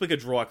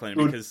dry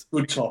cleaner because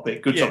good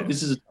topic. Good topic.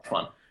 This is a tough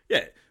one.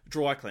 Yeah,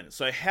 dry cleaners.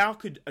 So how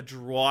could a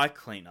dry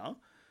cleaner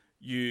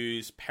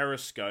use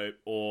Periscope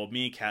or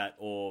Meerkat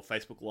or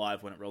Facebook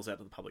Live when it rolls out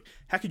to the public?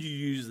 How could you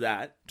use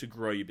that to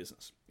grow your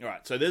business? All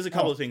right. So there's a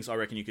couple of things I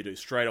reckon you could do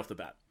straight off the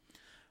bat.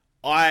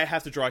 I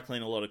have to dry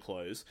clean a lot of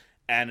clothes,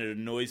 and it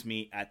annoys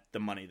me at the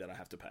money that I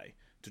have to pay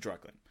to dry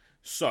clean.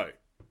 So,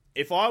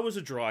 if I was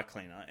a dry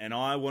cleaner and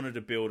I wanted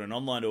to build an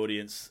online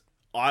audience,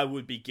 I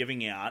would be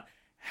giving out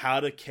how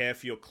to care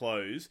for your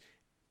clothes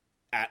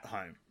at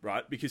home,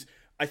 right? Because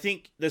I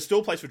think there's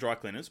still a place for dry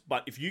cleaners,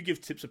 but if you give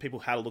tips to people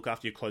how to look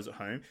after your clothes at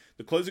home,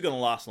 the clothes are going to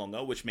last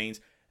longer, which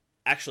means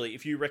actually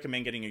if you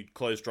recommend getting your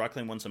clothes dry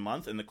cleaned once a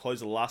month and the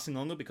clothes are lasting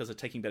longer because they're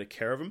taking better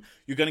care of them,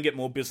 you're going to get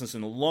more business in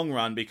the long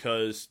run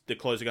because the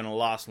clothes are going to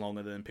last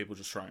longer than people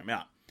just throwing them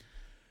out.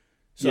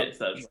 So, yes,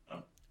 that's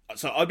right.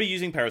 So I'd be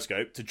using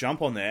Periscope to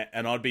jump on there,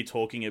 and I'd be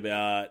talking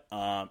about,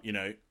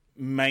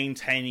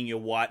 maintaining your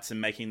whites and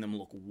making them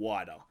look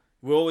whiter.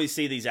 We always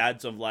see these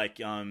ads of like,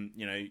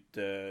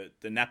 the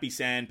nappy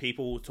sand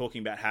people talking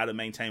about how to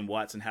maintain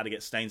whites and how to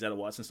get stains out of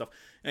whites and stuff.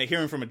 And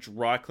hearing from a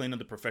dry cleaner,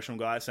 the professional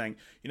guy saying,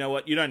 you know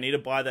what, you don't need to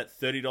buy that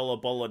 $30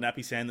 bottle of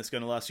nappy sand that's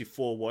going to last you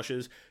 4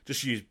 washes.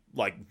 Just use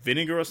like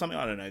vinegar or something.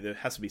 I don't know. There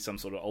has to be some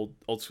sort of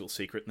old school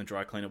secret in the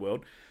dry cleaner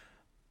world.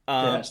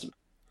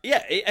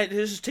 It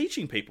is just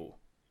teaching people.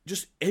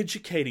 Just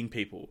educating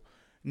people.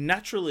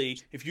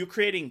 Naturally, if you're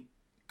creating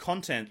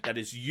content that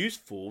is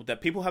useful, that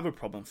people have a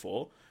problem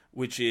for,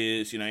 which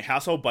is,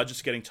 household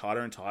budgets getting tighter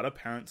and tighter.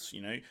 Parents,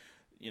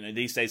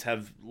 these days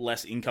have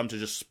less income to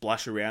just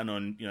splash around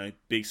on,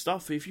 big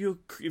stuff. If you're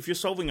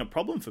solving a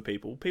problem for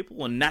people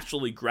will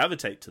naturally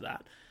gravitate to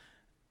that,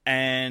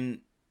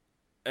 and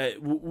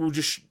will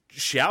just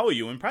shower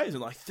you in praise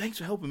and like, thanks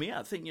for helping me out.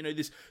 I think,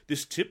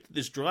 this tip,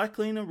 this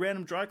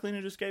random dry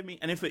cleaner just gave me.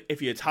 And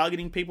if you're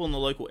targeting people in the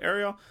local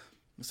area,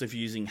 so if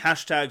you're using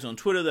hashtags on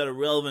Twitter that are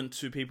relevant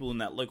to people in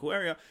that local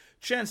area,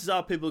 chances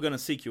are people are going to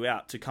seek you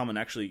out to come and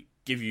actually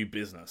give you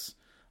business.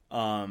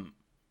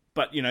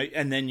 But,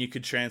 and then you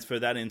could transfer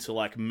that into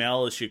like,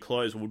 mail us your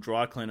clothes, we'll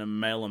dry clean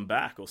and mail them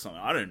back or something.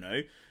 I don't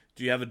know.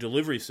 Do you have a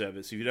delivery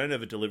service? If you don't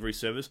have a delivery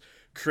service,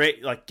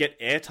 get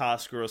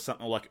Airtasker or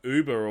something like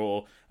Uber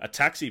or a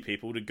taxi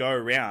people to go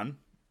around,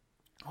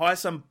 hire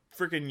some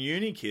freaking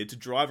uni kid to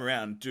drive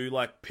around, do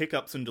like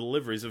pickups and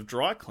deliveries of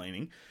dry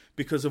cleaning,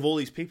 because of all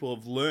these people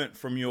have learnt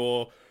from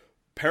your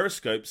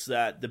Periscopes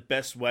that the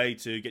best way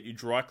to get you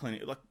dry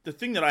cleaning, like the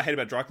thing that I hate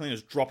about dry cleaning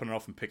is dropping it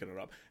off and picking it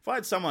up. If I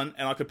had someone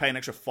and I could pay an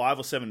extra $5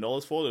 or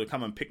 $7 for them to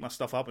come and pick my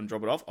stuff up and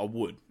drop it off, I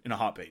would in a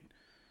heartbeat.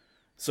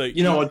 So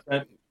you know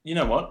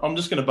what? I'm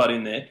just going to butt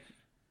in there.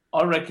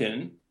 I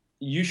reckon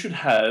you should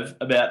have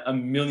about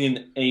 1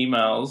 million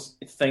emails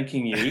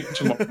thanking you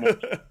tomorrow morning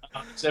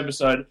after this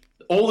episode.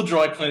 All the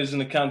dry cleaners in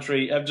the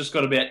country have just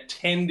got about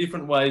 10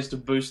 different ways to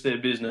boost their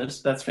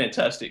business. That's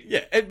fantastic.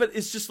 Yeah, but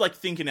it's just like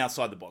thinking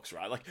outside the box,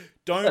 right? Like,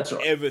 don't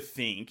ever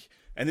think,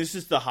 and this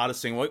is the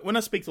hardest thing. When I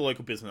speak to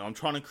local business, I'm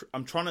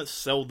trying to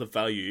sell the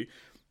value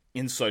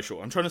in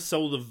social. I'm trying to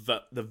sell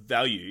the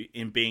value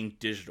in being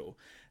digital.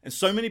 And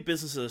so many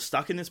businesses are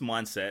stuck in this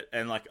mindset.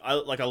 And I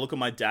look at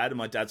my dad, and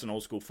my dad's an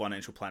old school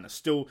financial planner.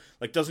 Still,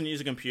 doesn't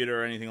use a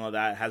computer or anything like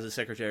that. Has a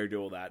secretary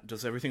do all that.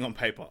 Does everything on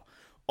paper.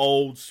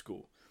 Old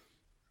school.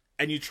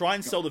 And you try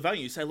and sell the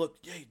value. You say, look,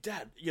 hey,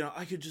 Dad,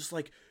 I could just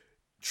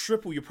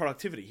triple your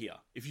productivity here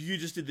if you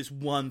just did this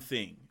one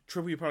thing.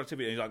 Triple your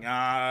productivity. And he's like,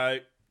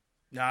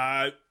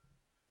 no.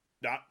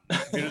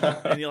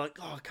 And you're like,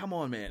 oh, come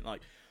on, man.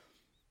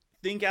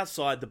 Think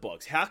outside the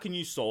box. How can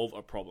you solve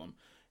a problem?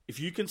 If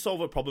you can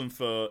solve a problem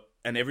for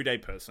an everyday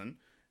person,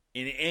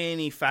 in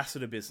any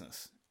facet of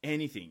business,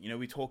 anything.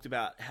 We talked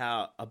about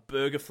how a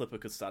burger flipper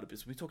could start a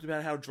business. We talked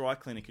about how a dry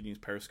cleaner could use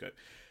Periscope.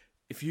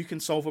 If you can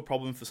solve a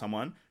problem for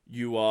someone,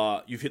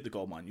 you've hit the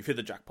gold mine. You've hit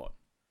the jackpot.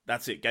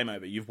 That's it. Game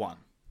over. You've won.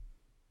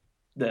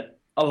 Yeah,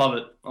 I love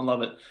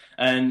it.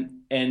 And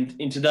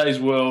in today's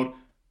world,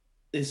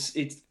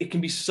 it can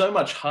be so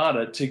much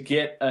harder to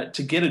get a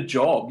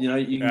job.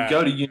 You can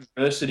go to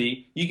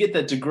university, you get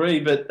that degree,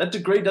 but that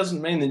degree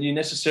doesn't mean that you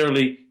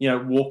necessarily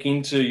walk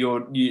into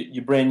your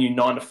brand new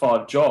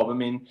 9-to-5 job. I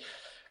mean,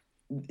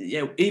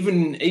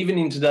 even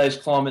in today's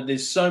climate,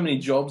 there's so many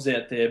jobs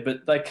out there,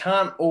 but they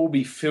can't all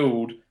be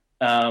filled.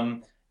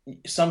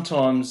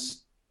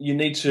 Sometimes you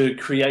need to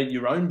create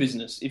your own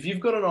business. If you've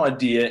got an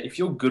idea, if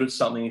you're good at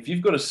something, if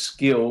you've got a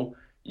skill,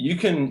 you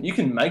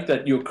can make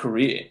that your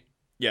career.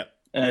 Yeah.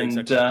 And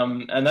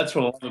exactly. And that's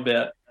what I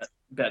love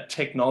about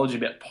technology,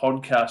 about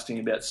podcasting,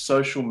 about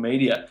social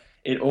media.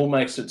 It all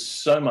makes it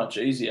so much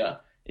easier.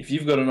 If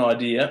you've got an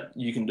idea,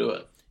 you can do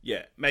it.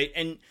 Yeah, mate.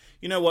 And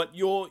you know what?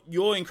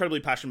 You're incredibly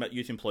passionate about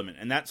youth employment,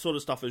 and that sort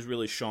of stuff has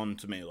really shone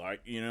to me.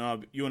 Like, you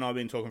and I have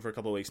been talking for a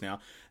couple of weeks now,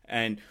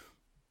 and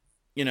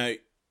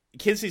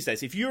kids these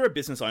days, if you're a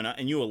business owner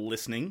and you are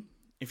listening,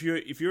 if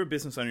you're a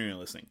business owner and you're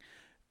listening,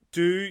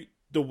 do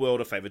the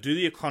world a favor, do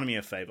the economy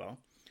a favor.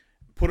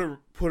 Put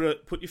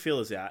your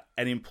feelers out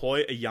and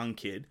employ a young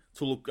kid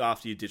to look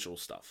after your digital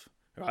stuff.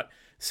 Right?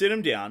 Sit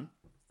them down,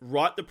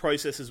 write the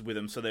processes with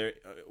them so they're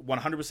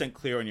 100%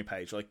 clear on your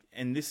page.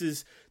 And this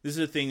is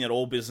a thing that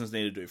all business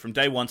need to do from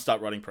day one.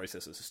 Start writing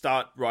processes.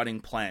 Start writing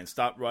plans.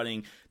 Start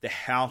writing the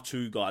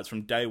how-to guides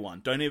from day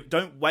one.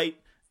 Don't wait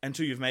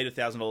until you've made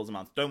 $1,000 a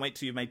month. Don't wait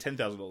till you've made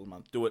 $10,000 a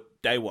month. Do it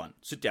day one.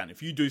 Sit down.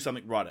 If you do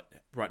something, write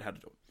how to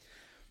do it.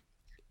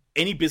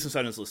 Any business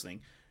owners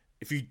listening,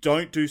 if you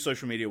don't do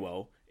social media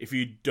well, if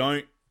you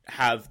don't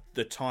have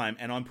the time,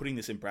 and I'm putting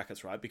this in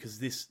brackets, right? Because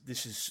this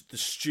is the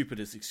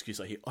stupidest excuse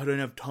I hear. I don't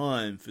have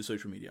time for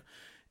social media.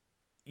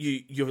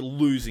 You're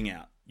losing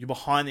out. You're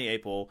behind the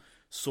eight ball.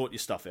 Sort your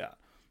stuff out.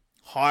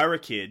 Hire a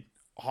kid.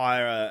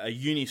 Hire a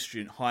uni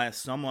student. Hire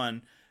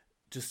someone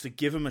just to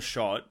give them a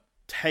shot.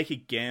 Take a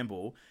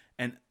gamble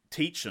and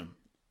teach them.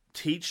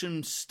 Teach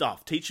them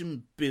stuff. Teach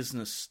them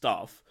business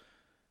stuff.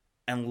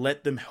 And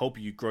let them help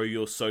you grow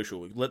your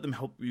social. Let them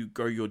help you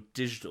grow your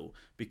digital.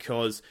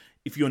 Because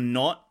if you're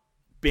not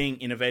being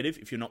innovative,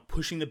 if you're not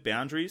pushing the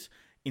boundaries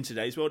in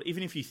today's world,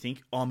 even if you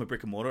think, I'm a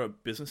brick and mortar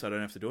business, I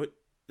don't have to do it,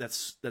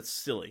 that's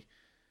silly.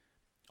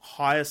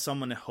 Hire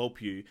someone to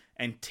help you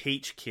and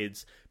teach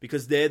kids,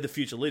 because they're the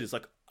future leaders.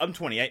 Like, I'm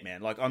 28,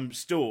 man. Like, I'm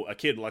still a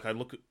kid. Like, I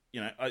look at,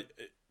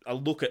 I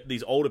look at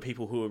these older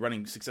people who are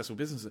running successful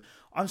businesses.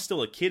 I'm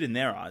still a kid in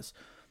their eyes.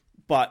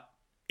 But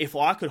if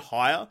I could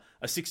hire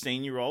a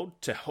 16-year-old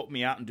to help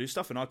me out and do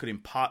stuff, and I could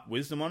impart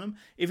wisdom on him,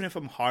 even if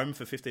I'm hiring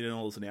for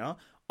 $15 an hour,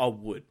 I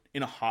would,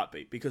 in a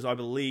heartbeat, because I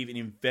believe in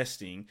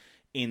investing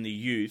in the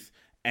youth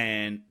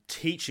and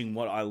teaching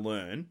what I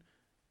learn.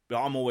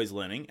 But I'm always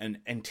learning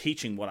and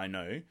teaching what I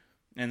know.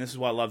 And this is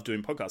why I love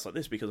doing podcasts like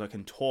this, because I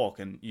can talk,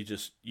 and you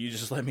just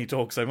let me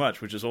talk so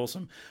much, which is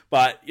awesome.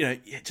 But,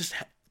 just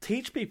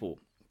teach people.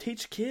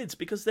 Teach kids,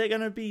 because they're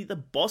going to be the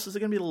bosses. They're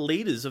going to be the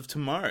leaders of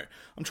tomorrow.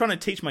 I'm trying to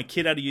teach my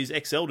kid how to use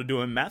Excel to do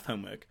a math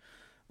homework.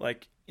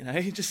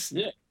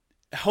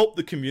 Help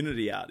the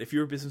community out. If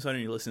you're a business owner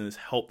and you're listening to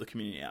this, help the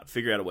community out.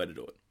 Figure out a way to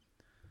do it.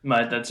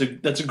 Mate, that's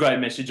a great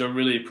message. I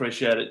really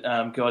appreciate it.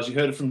 Guys, you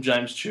heard it from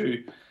James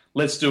Chu.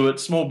 Let's do it.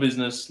 Small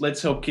business.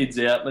 Let's help kids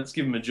out. Let's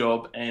give them a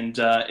job, and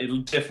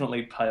it'll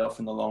definitely pay off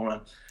in the long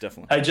run.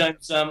 Definitely. Hey,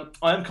 James,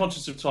 I am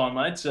conscious of time,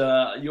 mate.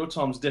 Your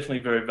time's definitely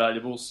very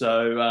valuable.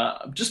 So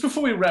just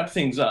before we wrap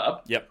things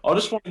up, yep, I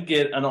just want to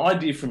get an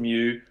idea from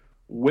you.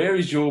 Where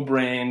is your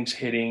brand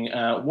heading?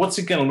 What's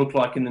it going to look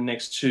like in the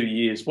next 2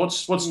 years?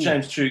 What's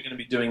James Chu going to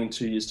be doing in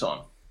 2 years'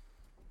 time?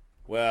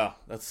 Wow,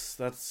 that's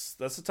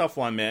a tough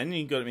one, man.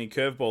 You got me a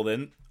curveball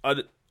then.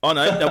 Oh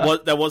no,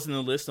 that wasn't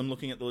the list. I'm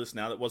looking at the list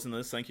now. That wasn't the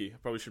list. Thank you. I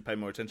probably should pay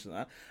more attention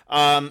to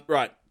that.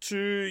 Right,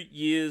 2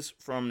 years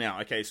from now.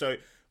 Okay, so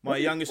my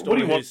youngest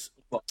daughter is.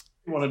 What do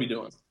you want to be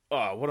doing?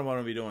 Oh, what do I want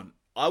to be doing?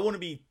 I want to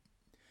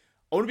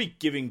be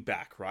giving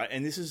back, right?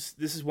 And this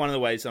is one of the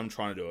ways I'm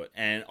trying to do it.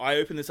 And I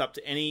open this up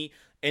to any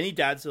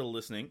dads that are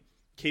listening.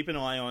 Keep an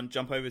eye on.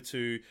 Jump over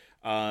to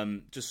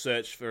just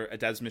search for A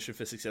Dad's Mission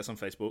for Success on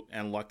Facebook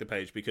and like the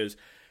page, because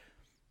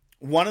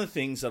one of the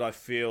things that I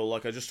feel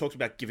like, I just talked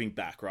about giving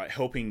back, right?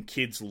 Helping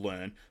kids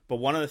learn. But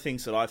one of the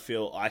things that I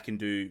feel I can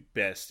do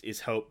best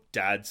is help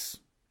dads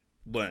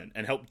learn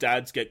and help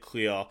dads get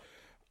clear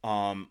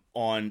on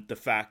the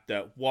fact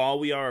that while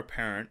we are a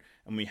parent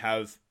and we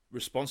have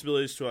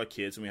responsibilities to our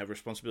kids and we have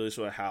responsibilities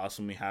to our house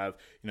and we have,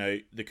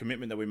 the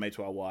commitment that we made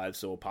to our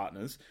wives or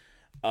partners,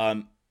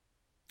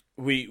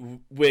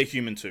 we're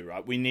human too,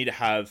 right? We need to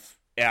have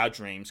our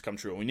dreams come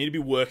true. We need to be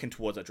working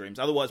towards our dreams.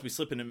 Otherwise, we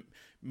slip into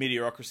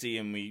mediocrity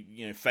and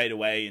we, fade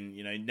away. And,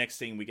 next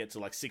thing we get to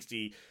like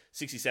 60,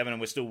 67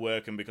 and we're still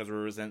working because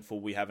we're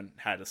resentful. We haven't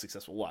had a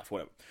successful life,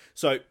 whatever.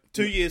 So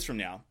 2 years from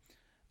now,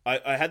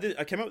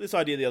 I came up with this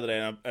idea the other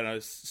day, and I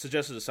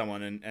suggested it to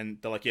someone, and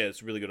they're like, yeah,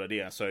 it's a really good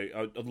idea. So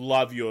I'd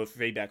love your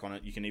feedback on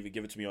it. You can either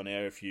give it to me on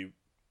air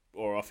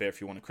or off air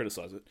if you want to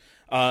criticize it.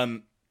 I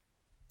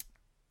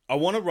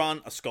want to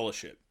run a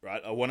scholarship,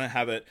 right? I want to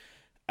have it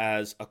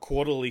as a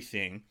quarterly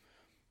thing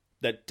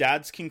that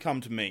dads can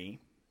come to me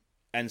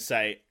and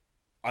say,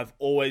 I've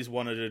always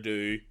wanted to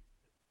do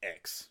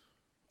X.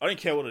 I don't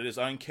care what it is.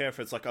 I don't care if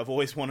it's like, I've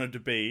always wanted to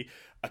be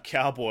a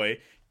cowboy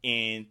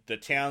in the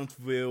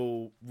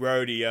Townsville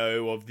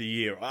Rodeo of the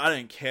Year. I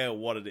don't care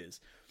what it is.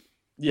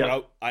 Yeah.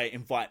 But I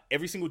invite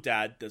every single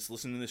dad that's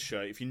listening to this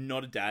show. If you're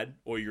not a dad,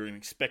 or you're an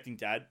expecting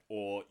dad,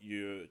 or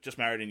you're just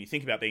married and you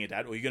think about being a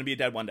dad, or you're going to be a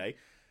dad one day,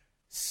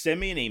 send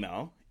me an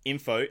email,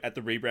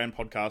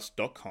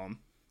 info@therebrandpodcast.com,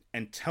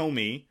 and tell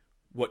me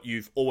what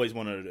you've always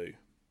wanted to do.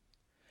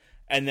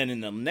 And then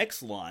in the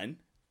next line,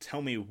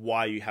 tell me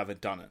why you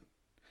haven't done it.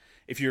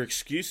 If your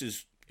excuse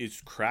is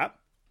crap,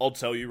 I'll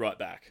tell you right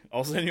back.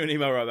 I'll send you an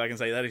email right back and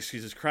say that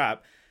excuse is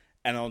crap,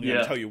 and I'm going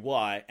to tell you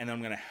why, and I'm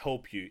going to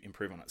help you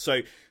improve on it.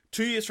 So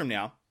 2 years from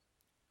now,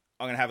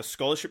 I'm going to have a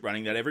scholarship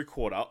running that every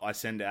quarter I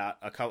send out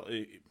a couple,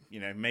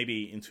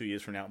 maybe in 2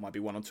 years from now it might be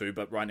one or two,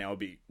 but right now it'll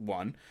be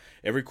one.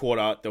 Every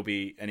quarter there'll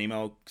be an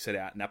email set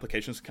out and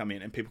applications come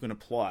in and people can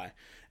apply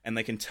and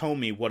they can tell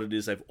me what it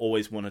is they've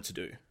always wanted to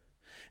do.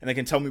 And they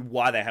can tell me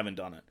why they haven't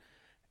done it.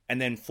 And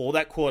then for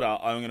that quarter,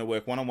 I'm going to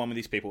work one-on-one with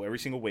these people every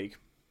single week.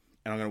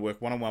 And I'm going to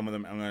work one-on-one with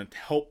them. And I'm going to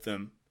help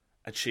them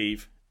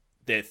achieve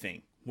their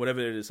thing, whatever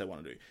it is they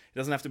want to do. It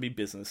doesn't have to be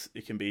business.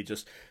 It can be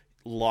just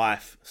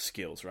life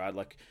skills, right?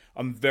 Like,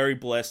 I'm very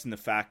blessed in the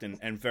fact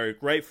and very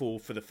grateful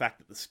for the fact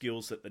that the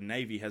skills that the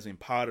Navy has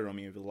imparted on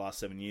me over the last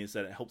 7 years,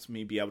 that it helps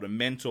me be able to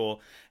mentor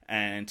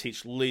and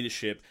teach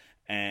leadership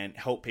and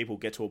help people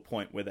get to a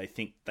point where they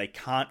think they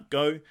can't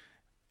go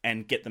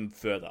and get them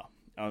further.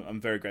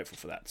 I'm very grateful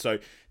for that. So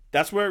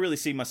that's where I really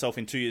see myself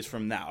in 2 years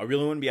from now. I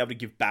really want to be able to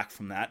give back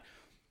from that.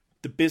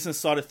 The business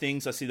side of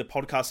things, I see the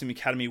Podcasting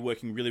Academy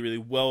working really, really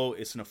well.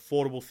 It's an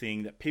affordable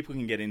thing that people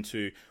can get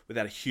into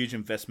without a huge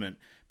investment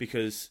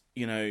because,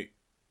 I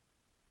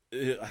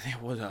think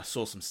I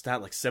saw some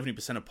stat, like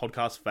 70% of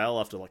podcasts fail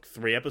after like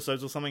 3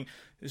 episodes or something.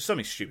 It's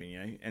something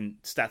stupid, and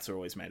stats are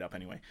always made up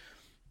anyway.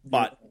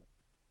 But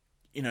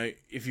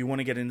if you want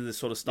to get into this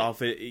sort of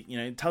stuff,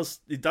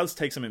 it does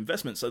take some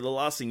investment. So the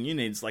last thing you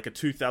need is like a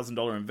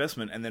 $2,000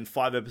 investment, and then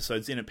 5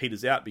 episodes in, it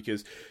peters out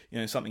because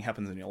something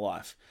happens in your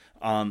life.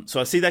 So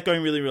I see that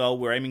going really well.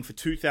 We're aiming for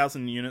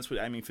 2,000 units.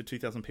 We're aiming for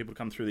 2,000 people to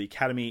come through the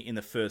academy in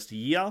the first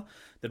year.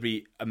 That'd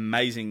be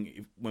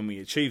amazing when we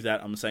achieve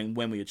that. I'm saying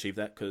when we achieve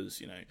that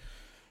because you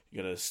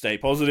got to stay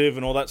positive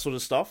and all that sort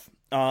of stuff.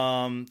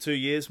 2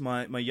 years.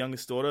 My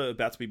youngest daughter,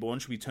 about to be born,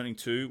 she'll be turning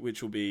 2,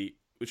 which will be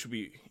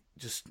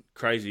just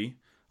crazy.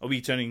 I'll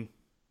be turning,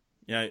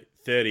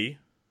 30,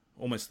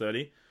 almost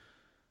 30.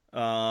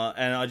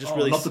 And I just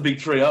not the big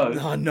 3-0.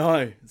 Oh,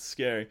 no, it's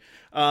scary.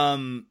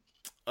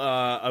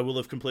 I will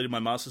have completed my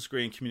master's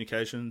degree in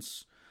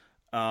communications.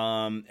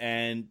 And,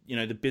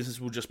 the business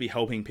will just be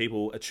helping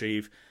people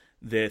achieve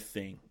their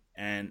thing.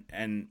 And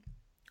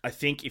I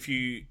think if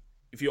you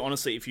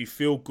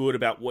feel good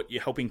about what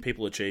you're helping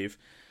people achieve,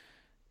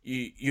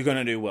 you're going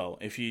to do well.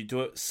 If you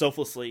do it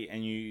selflessly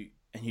and you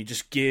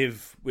just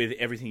give with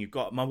everything you've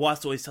got. My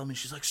wife's always telling me,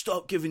 she's like,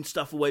 stop giving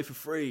stuff away for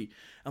free.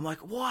 I'm like,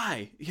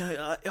 why?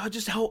 I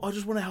just want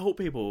to help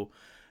people.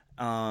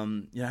 I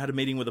had a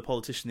meeting with a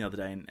politician the other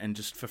day and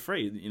just for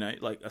free,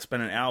 I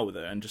spent an hour with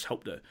her and just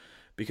helped her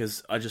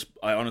because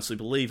I honestly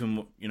believe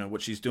in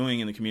what she's doing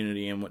in the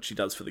community and what she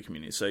does for the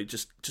community. So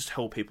just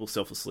help people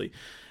selflessly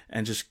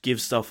and just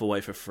give stuff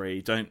away for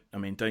free. Don't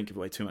give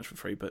away too much for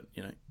free, but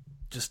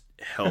just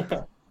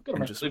help.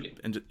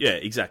 Yeah,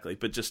 exactly.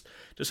 But just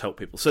help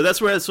people. So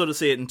that's where I sort of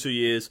see it in 2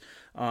 years.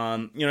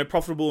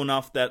 Profitable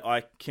enough that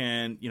I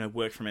can,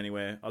 work from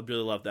anywhere. I'd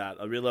really love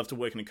that. I'd really love to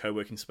work in a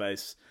co-working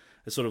space.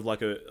 It's sort of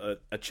like a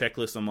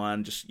checklist on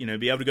mine. Just,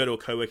 be able to go to a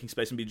co-working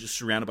space and be just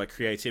surrounded by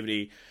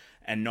creativity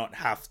and not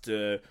have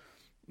to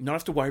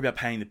worry about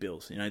paying the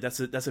bills.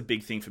 That's a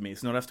big thing for me.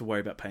 It's not have to worry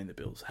about paying the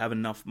bills. Have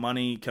enough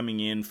money coming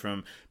in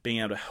from being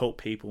able to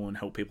help people and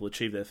help people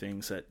achieve their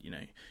things that,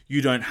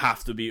 you don't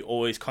have to be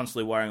always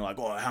constantly worrying like,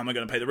 oh, how am I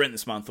going to pay the rent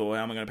this month? Or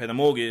how am I going to pay the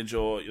mortgage?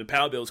 Or the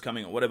power bill's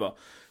coming or whatever.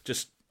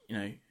 Just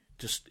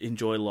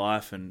enjoy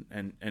life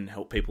and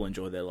help people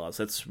enjoy their lives.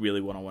 That's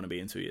really what I want to be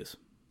in 2 years.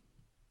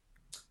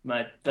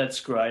 Mate,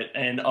 that's great.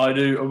 And I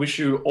wish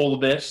you all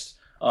the best.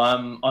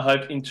 I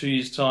hope in 2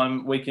 years'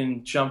 time we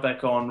can jump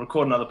back on,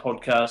 record another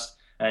podcast,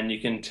 and you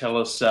can tell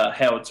us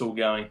how it's all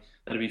going.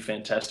 That'd be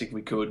fantastic if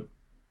we could.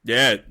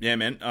 Yeah,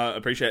 man. I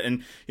appreciate it.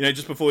 And,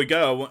 just before we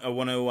go, I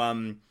want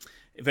to,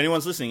 if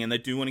anyone's listening and they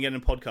do want to get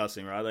into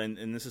podcasting, right,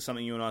 and this is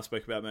something you and I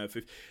spoke about, Merv,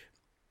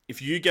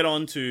 if you get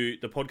on to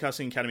the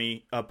Podcasting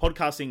Academy,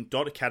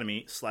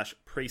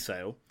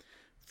 podcasting.academy/presale,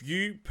 if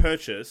you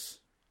purchase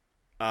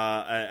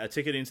a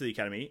ticket into the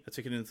academy, a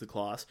ticket into the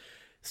class,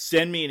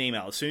 send me an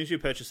email. As soon as you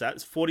purchase that,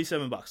 it's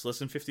 $47, less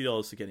than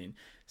 $50 to get in.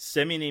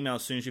 Send me an email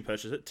as soon as you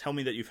purchase it. Tell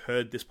me that you've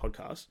heard this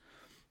podcast.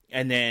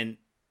 And then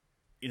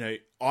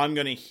I'm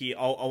going to hear.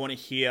 I want to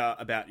hear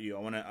about you. I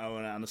want to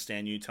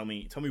understand you. Tell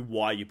me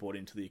why you bought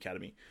into the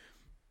academy,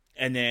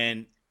 and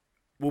then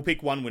we'll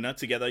pick one winner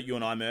together. You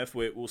and I, Murph.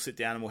 We'll sit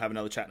down and we'll have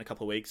another chat in a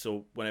couple of weeks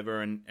or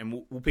whenever, and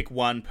we'll pick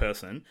one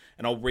person,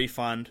 and I'll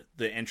refund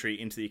the entry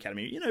into the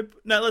academy.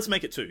 No, let's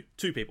make it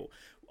two people.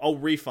 I'll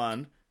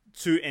refund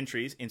 2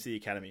 entries into the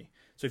academy.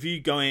 So if you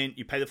go in,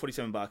 you pay the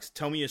 $47,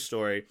 tell me your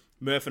story.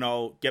 Murph and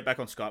I'll get back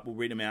on Skype. We'll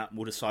read them out and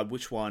we'll decide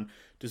which one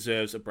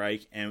deserves a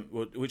break and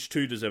which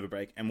 2 deserve a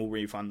break, and we'll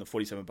refund the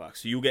 $47.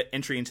 So you'll get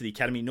entry into the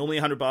academy. Normally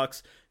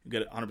 $100, you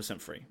get it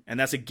 100% free, and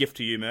that's a gift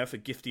to you, Murph, a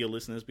gift to your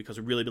listeners, because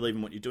I really believe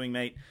in what you're doing,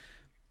 mate,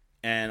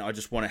 and I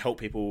just want to help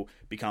people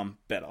become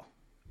better.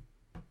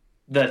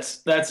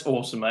 That's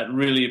awesome, mate.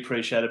 Really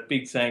appreciate it.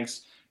 Big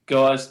thanks,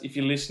 guys. If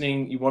you're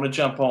listening, you want to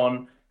jump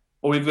on,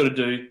 all you've got to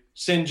do,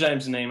 send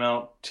James an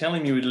email, tell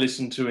him you would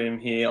listen to him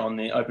here on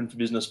the Open for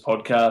Business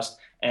podcast,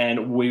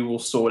 and we will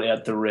sort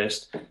out the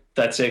rest.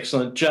 That's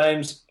excellent.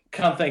 James,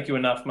 can't thank you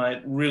enough,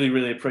 mate. Really,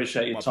 really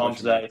appreciate your time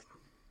today. Mate.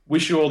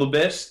 Wish you all the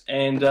best,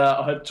 and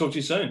I hope to talk to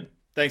you soon.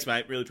 Thanks,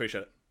 mate. Really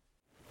appreciate it.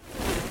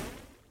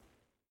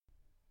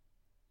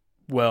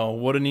 Well,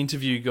 what an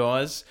interview,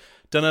 guys.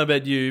 Don't know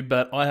about you,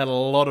 but I had a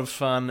lot of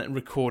fun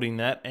recording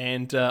that,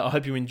 and I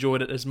hope you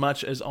enjoyed it as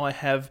much as I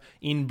have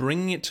in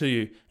bringing it to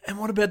you. And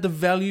what about the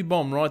value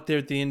bomb right there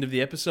at the end of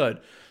the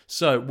episode?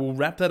 So we'll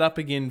wrap that up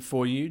again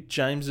for you.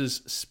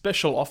 James's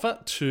special offer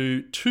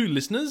to 2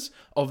 listeners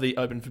of the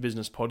Open for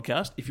Business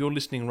podcast. If you're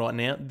listening right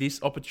now,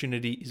 this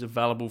opportunity is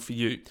available for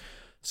you.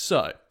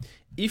 So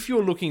if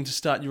you're looking to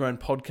start your own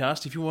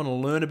podcast, if you want to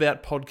learn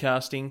about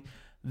podcasting,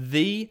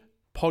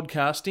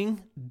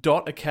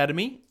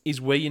 thepodcasting.academy is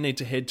where you need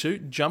to head to.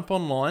 Jump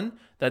online.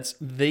 That's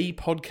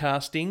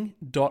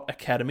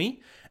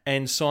thepodcasting.academy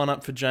and sign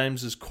up for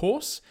James's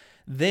course.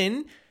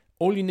 Then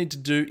all you need to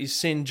do is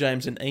send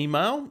James an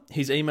email.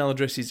 His email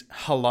address is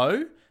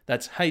hello,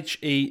 that's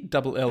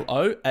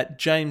HELLO,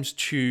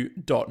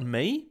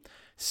 @jameschew.me.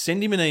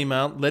 Send him an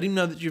email, let him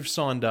know that you've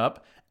signed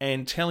up,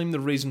 and tell him the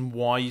reason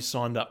why you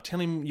signed up.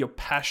 Tell him your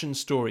passion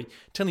story.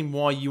 Tell him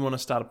why you want to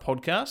start a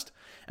podcast.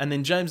 And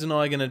then James and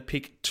I are going to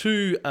pick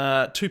two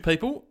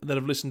people that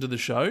have listened to the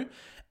show,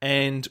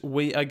 and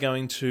we are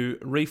going to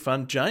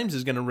refund. James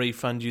is going to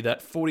refund you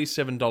that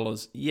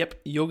 $47. Yep,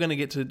 you're going to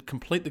get to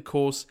complete the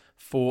course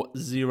for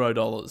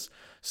 $0.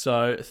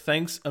 So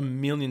thanks a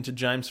million to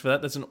James for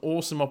that. That's an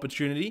awesome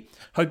opportunity.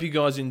 Hope you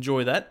guys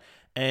enjoy that.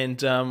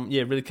 And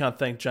really can't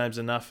thank James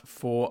enough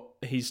for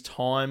his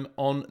time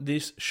on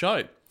this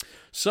show.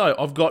 So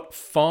I've got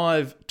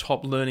 5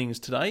 top learnings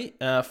today,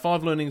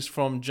 5 learnings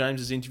from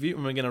James's interview,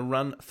 and we're going to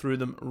run through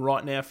them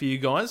right now for you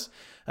guys.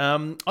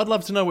 I'd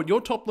love to know what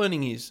your top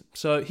learning is.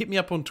 So hit me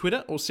up on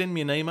Twitter or send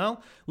me an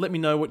email. Let me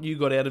know what you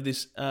got out of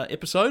this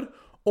episode,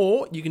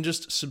 or you can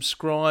just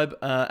subscribe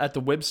at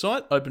the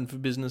website,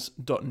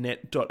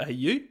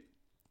 openforbusiness.net.au.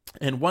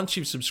 And once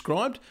you've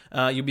subscribed,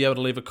 you'll be able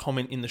to leave a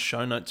comment in the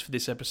show notes for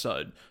this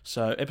episode.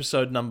 So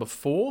episode number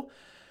 4,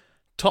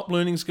 top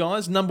learnings,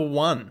 guys. Number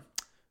 1,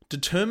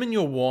 determine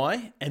your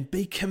why and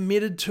be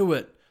committed to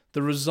it.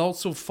 The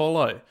results will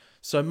follow.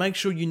 So make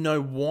sure you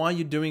know why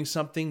you're doing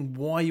something,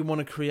 why you want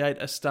to create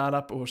a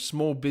startup or a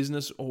small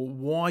business, or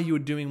why you're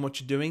doing what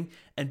you're doing,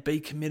 and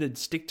be committed.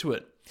 Stick to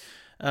it.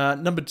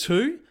 Number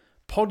 2,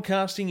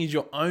 podcasting is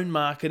your own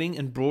marketing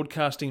and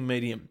broadcasting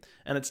medium,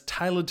 and it's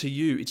tailored to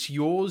you. It's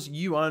yours.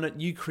 You own it.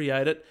 You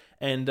create it,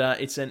 and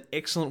it's an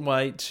excellent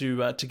way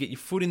to get your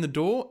foot in the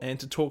door and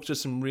to talk to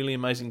some really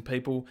amazing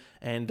people.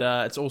 And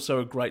it's also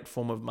a great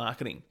form of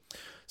marketing.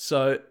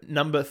 So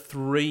number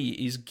 3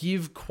 is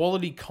give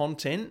quality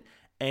content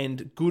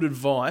and good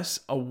advice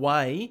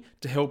away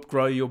to help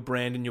grow your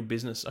brand and your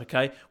business,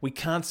 okay? We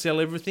can't sell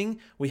everything.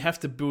 We have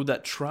to build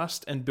that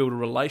trust and build a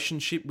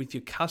relationship with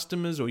your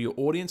customers or your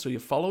audience or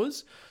your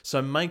followers.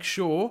 So make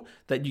sure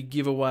that you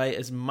give away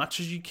as much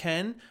as you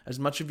can, as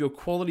much of your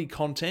quality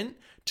content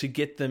to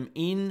get them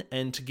in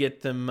and to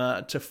get them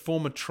to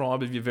form a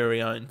tribe of your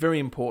very own. Very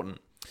important.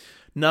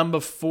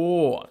 Number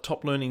 4,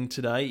 top learning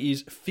today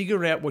is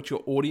figure out what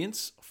your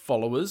audience,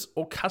 followers,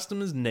 or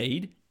customers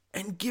need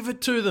and give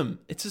it to them.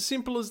 It's as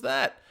simple as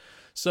that.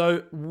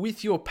 So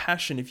with your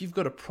passion, if you've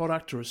got a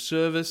product or a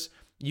service,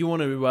 you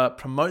want to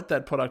promote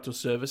that product or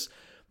service,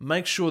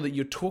 make sure that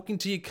you're talking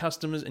to your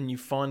customers and you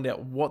find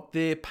out what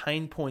their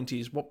pain point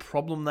is, what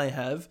problem they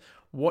have,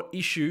 what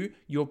issue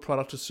your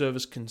product or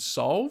service can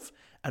solve,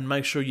 and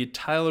make sure you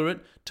tailor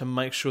it to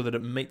make sure that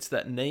it meets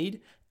that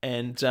need,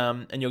 and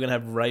you're going to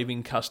have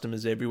raving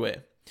customers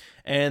everywhere.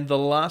 And the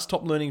last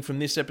top learning from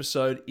this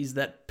episode is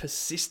that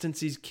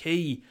persistence is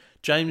key.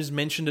 James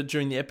mentioned it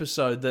during the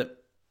episode that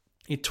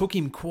it took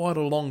him quite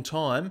a long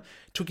time.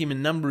 It took him a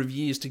number of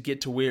years to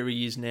get to where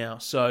he is now.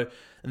 So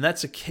And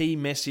that's a key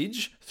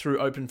message through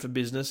Open for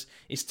Business,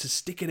 is to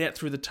stick it out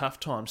through the tough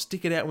times.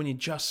 Stick it out when you're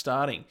just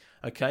starting,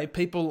 okay?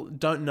 People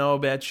don't know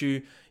about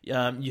you.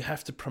 You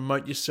have to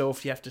promote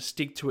yourself. You have to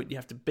stick to it. You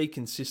have to be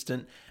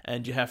consistent,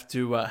 and you have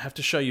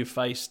to show your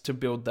face to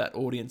build that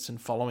audience and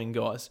following,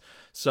 guys.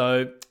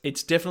 So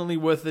it's definitely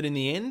worth it in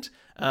the end.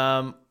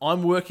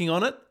 I'm working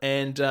on it,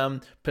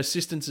 and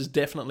persistence is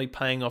definitely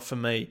paying off for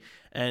me.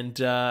 And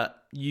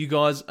you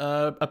guys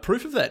are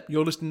proof of that.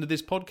 You're listening to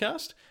this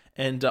podcast,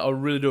 and I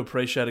really do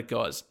appreciate it,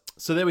 guys.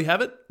 So there we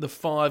have it, the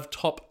 5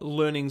 top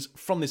learnings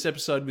from this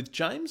episode with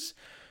James.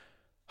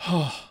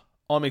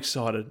 I'm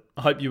excited.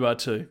 I hope you are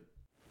too.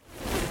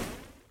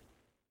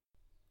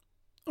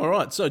 All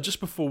right, so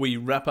just before we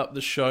wrap up the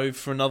show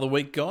for another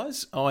week,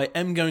 guys, I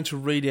am going to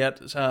read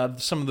out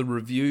some of the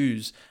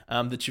reviews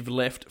that you've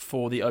left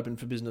for the Open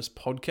for Business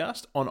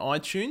podcast on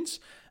iTunes.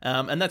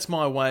 And that's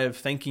my way of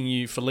thanking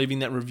you for leaving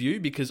that review,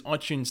 because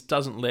iTunes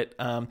doesn't let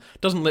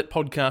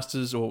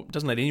podcasters, or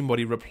doesn't let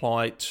anybody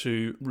reply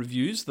to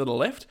reviews that are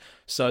left.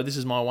 So this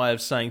is my way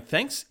of saying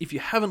thanks. If you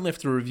haven't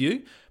left a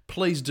review,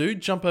 please do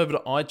jump over to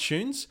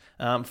iTunes,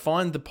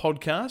 find the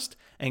podcast,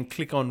 and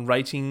click on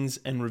ratings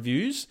and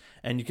reviews,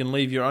 and you can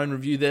leave your own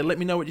review there. Let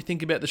me know what you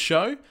think about the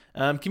show.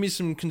 Give me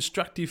some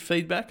constructive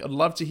feedback. I'd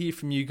love to hear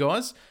from you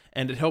guys,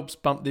 and it helps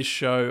bump this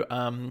show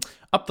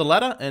up the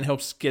ladder and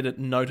helps get it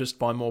noticed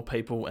by more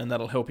people, and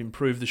that'll help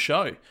improve the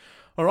show.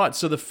 All right,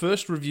 so the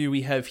first review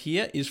we have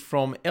here is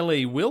from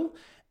L.E. Will,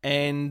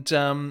 and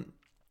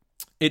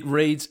it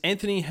reads,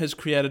 Anthony has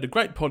created a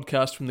great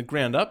podcast from the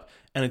ground up,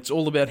 and it's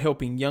all about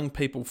helping young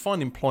people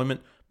find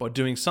employment by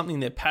doing something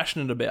they're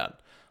passionate about.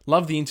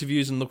 Love the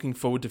interviews and looking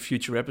forward to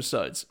future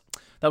episodes.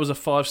 That was a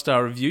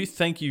 5-star review.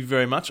 Thank you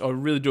very much. I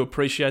really do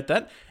appreciate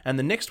that. And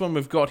the next one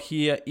we've got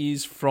here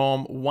is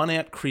from One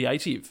Out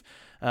Creative.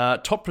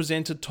 Top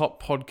presenter,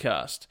 top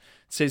podcast.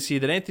 It says here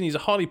that Anthony is a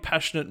highly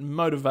passionate,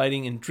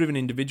 motivating and driven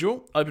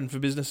individual. Open for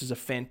Business is a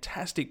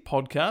fantastic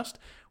podcast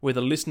where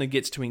the listener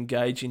gets to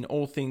engage in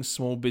all things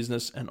small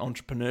business and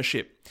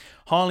entrepreneurship.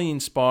 Highly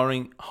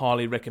inspiring,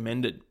 highly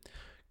recommended.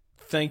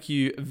 Thank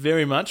you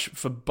very much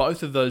for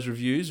both of those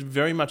reviews.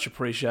 Very much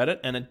appreciate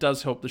it, and it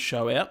does help the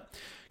show out.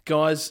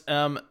 Guys,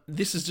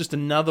 this is just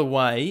another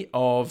way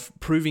of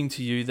proving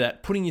to you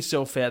that putting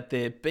yourself out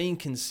there, being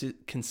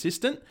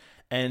consistent,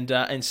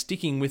 and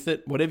sticking with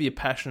it, whatever you're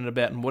passionate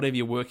about and whatever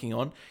you're working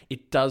on,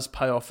 it does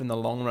pay off in the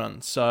long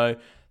run. So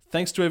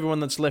thanks to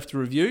everyone that's left a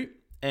review,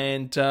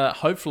 and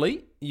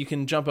hopefully you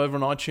can jump over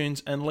on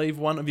iTunes and leave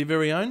one of your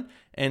very own,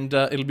 and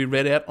it'll be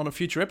read out on a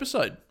future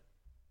episode.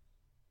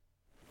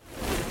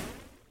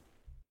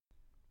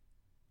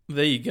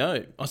 There you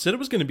go. I said it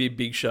was going to be a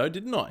big show,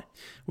 didn't I?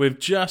 We're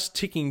just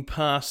ticking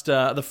past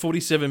the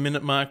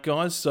 47-minute mark,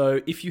 guys.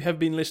 So if you have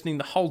been listening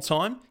the whole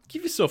time,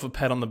 give yourself a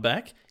pat on the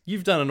back.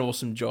 You've done an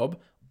awesome job.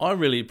 I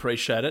really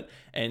appreciate it.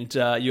 And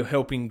you're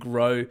helping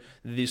grow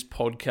this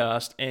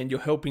podcast, and you're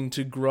helping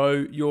to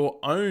grow your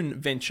own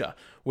venture,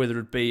 whether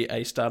it be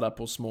a startup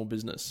or small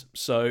business.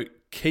 So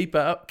keep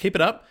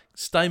it up.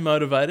 Stay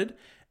motivated.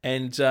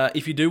 And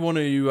if you do want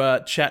to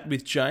chat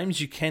with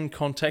James, you can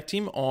contact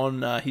him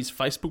on his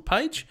Facebook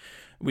page,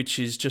 which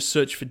is just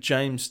search for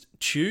James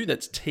Tew,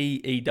 that's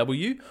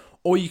Tew,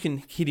 or you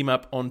can hit him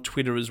up on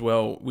Twitter as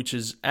well, which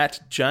is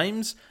at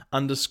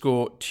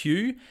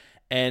James_Tew,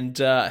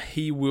 and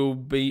he will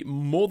be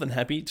more than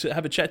happy to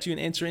have a chat to you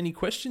and answer any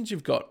questions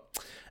you've got.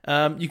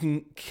 You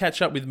can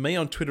catch up with me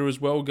on Twitter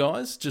as well,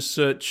 guys. Just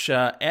search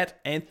at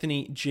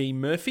Anthony G.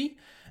 Murphy,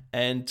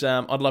 and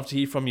I'd love to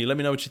hear from you. Let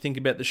me know what you think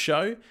about the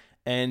show.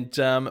 And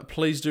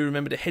please do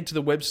remember to head to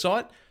the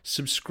website,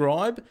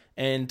 subscribe,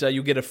 and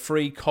you'll get a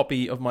free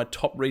copy of my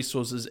Top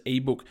Resources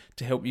ebook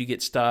to help you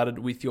get started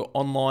with your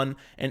online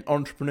and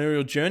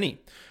entrepreneurial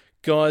journey.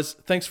 Guys,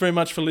 thanks very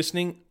much for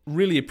listening.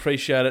 Really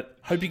appreciate it.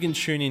 Hope you can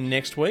tune in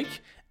next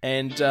week,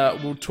 and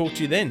we'll talk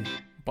to you then.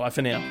 Bye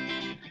for now.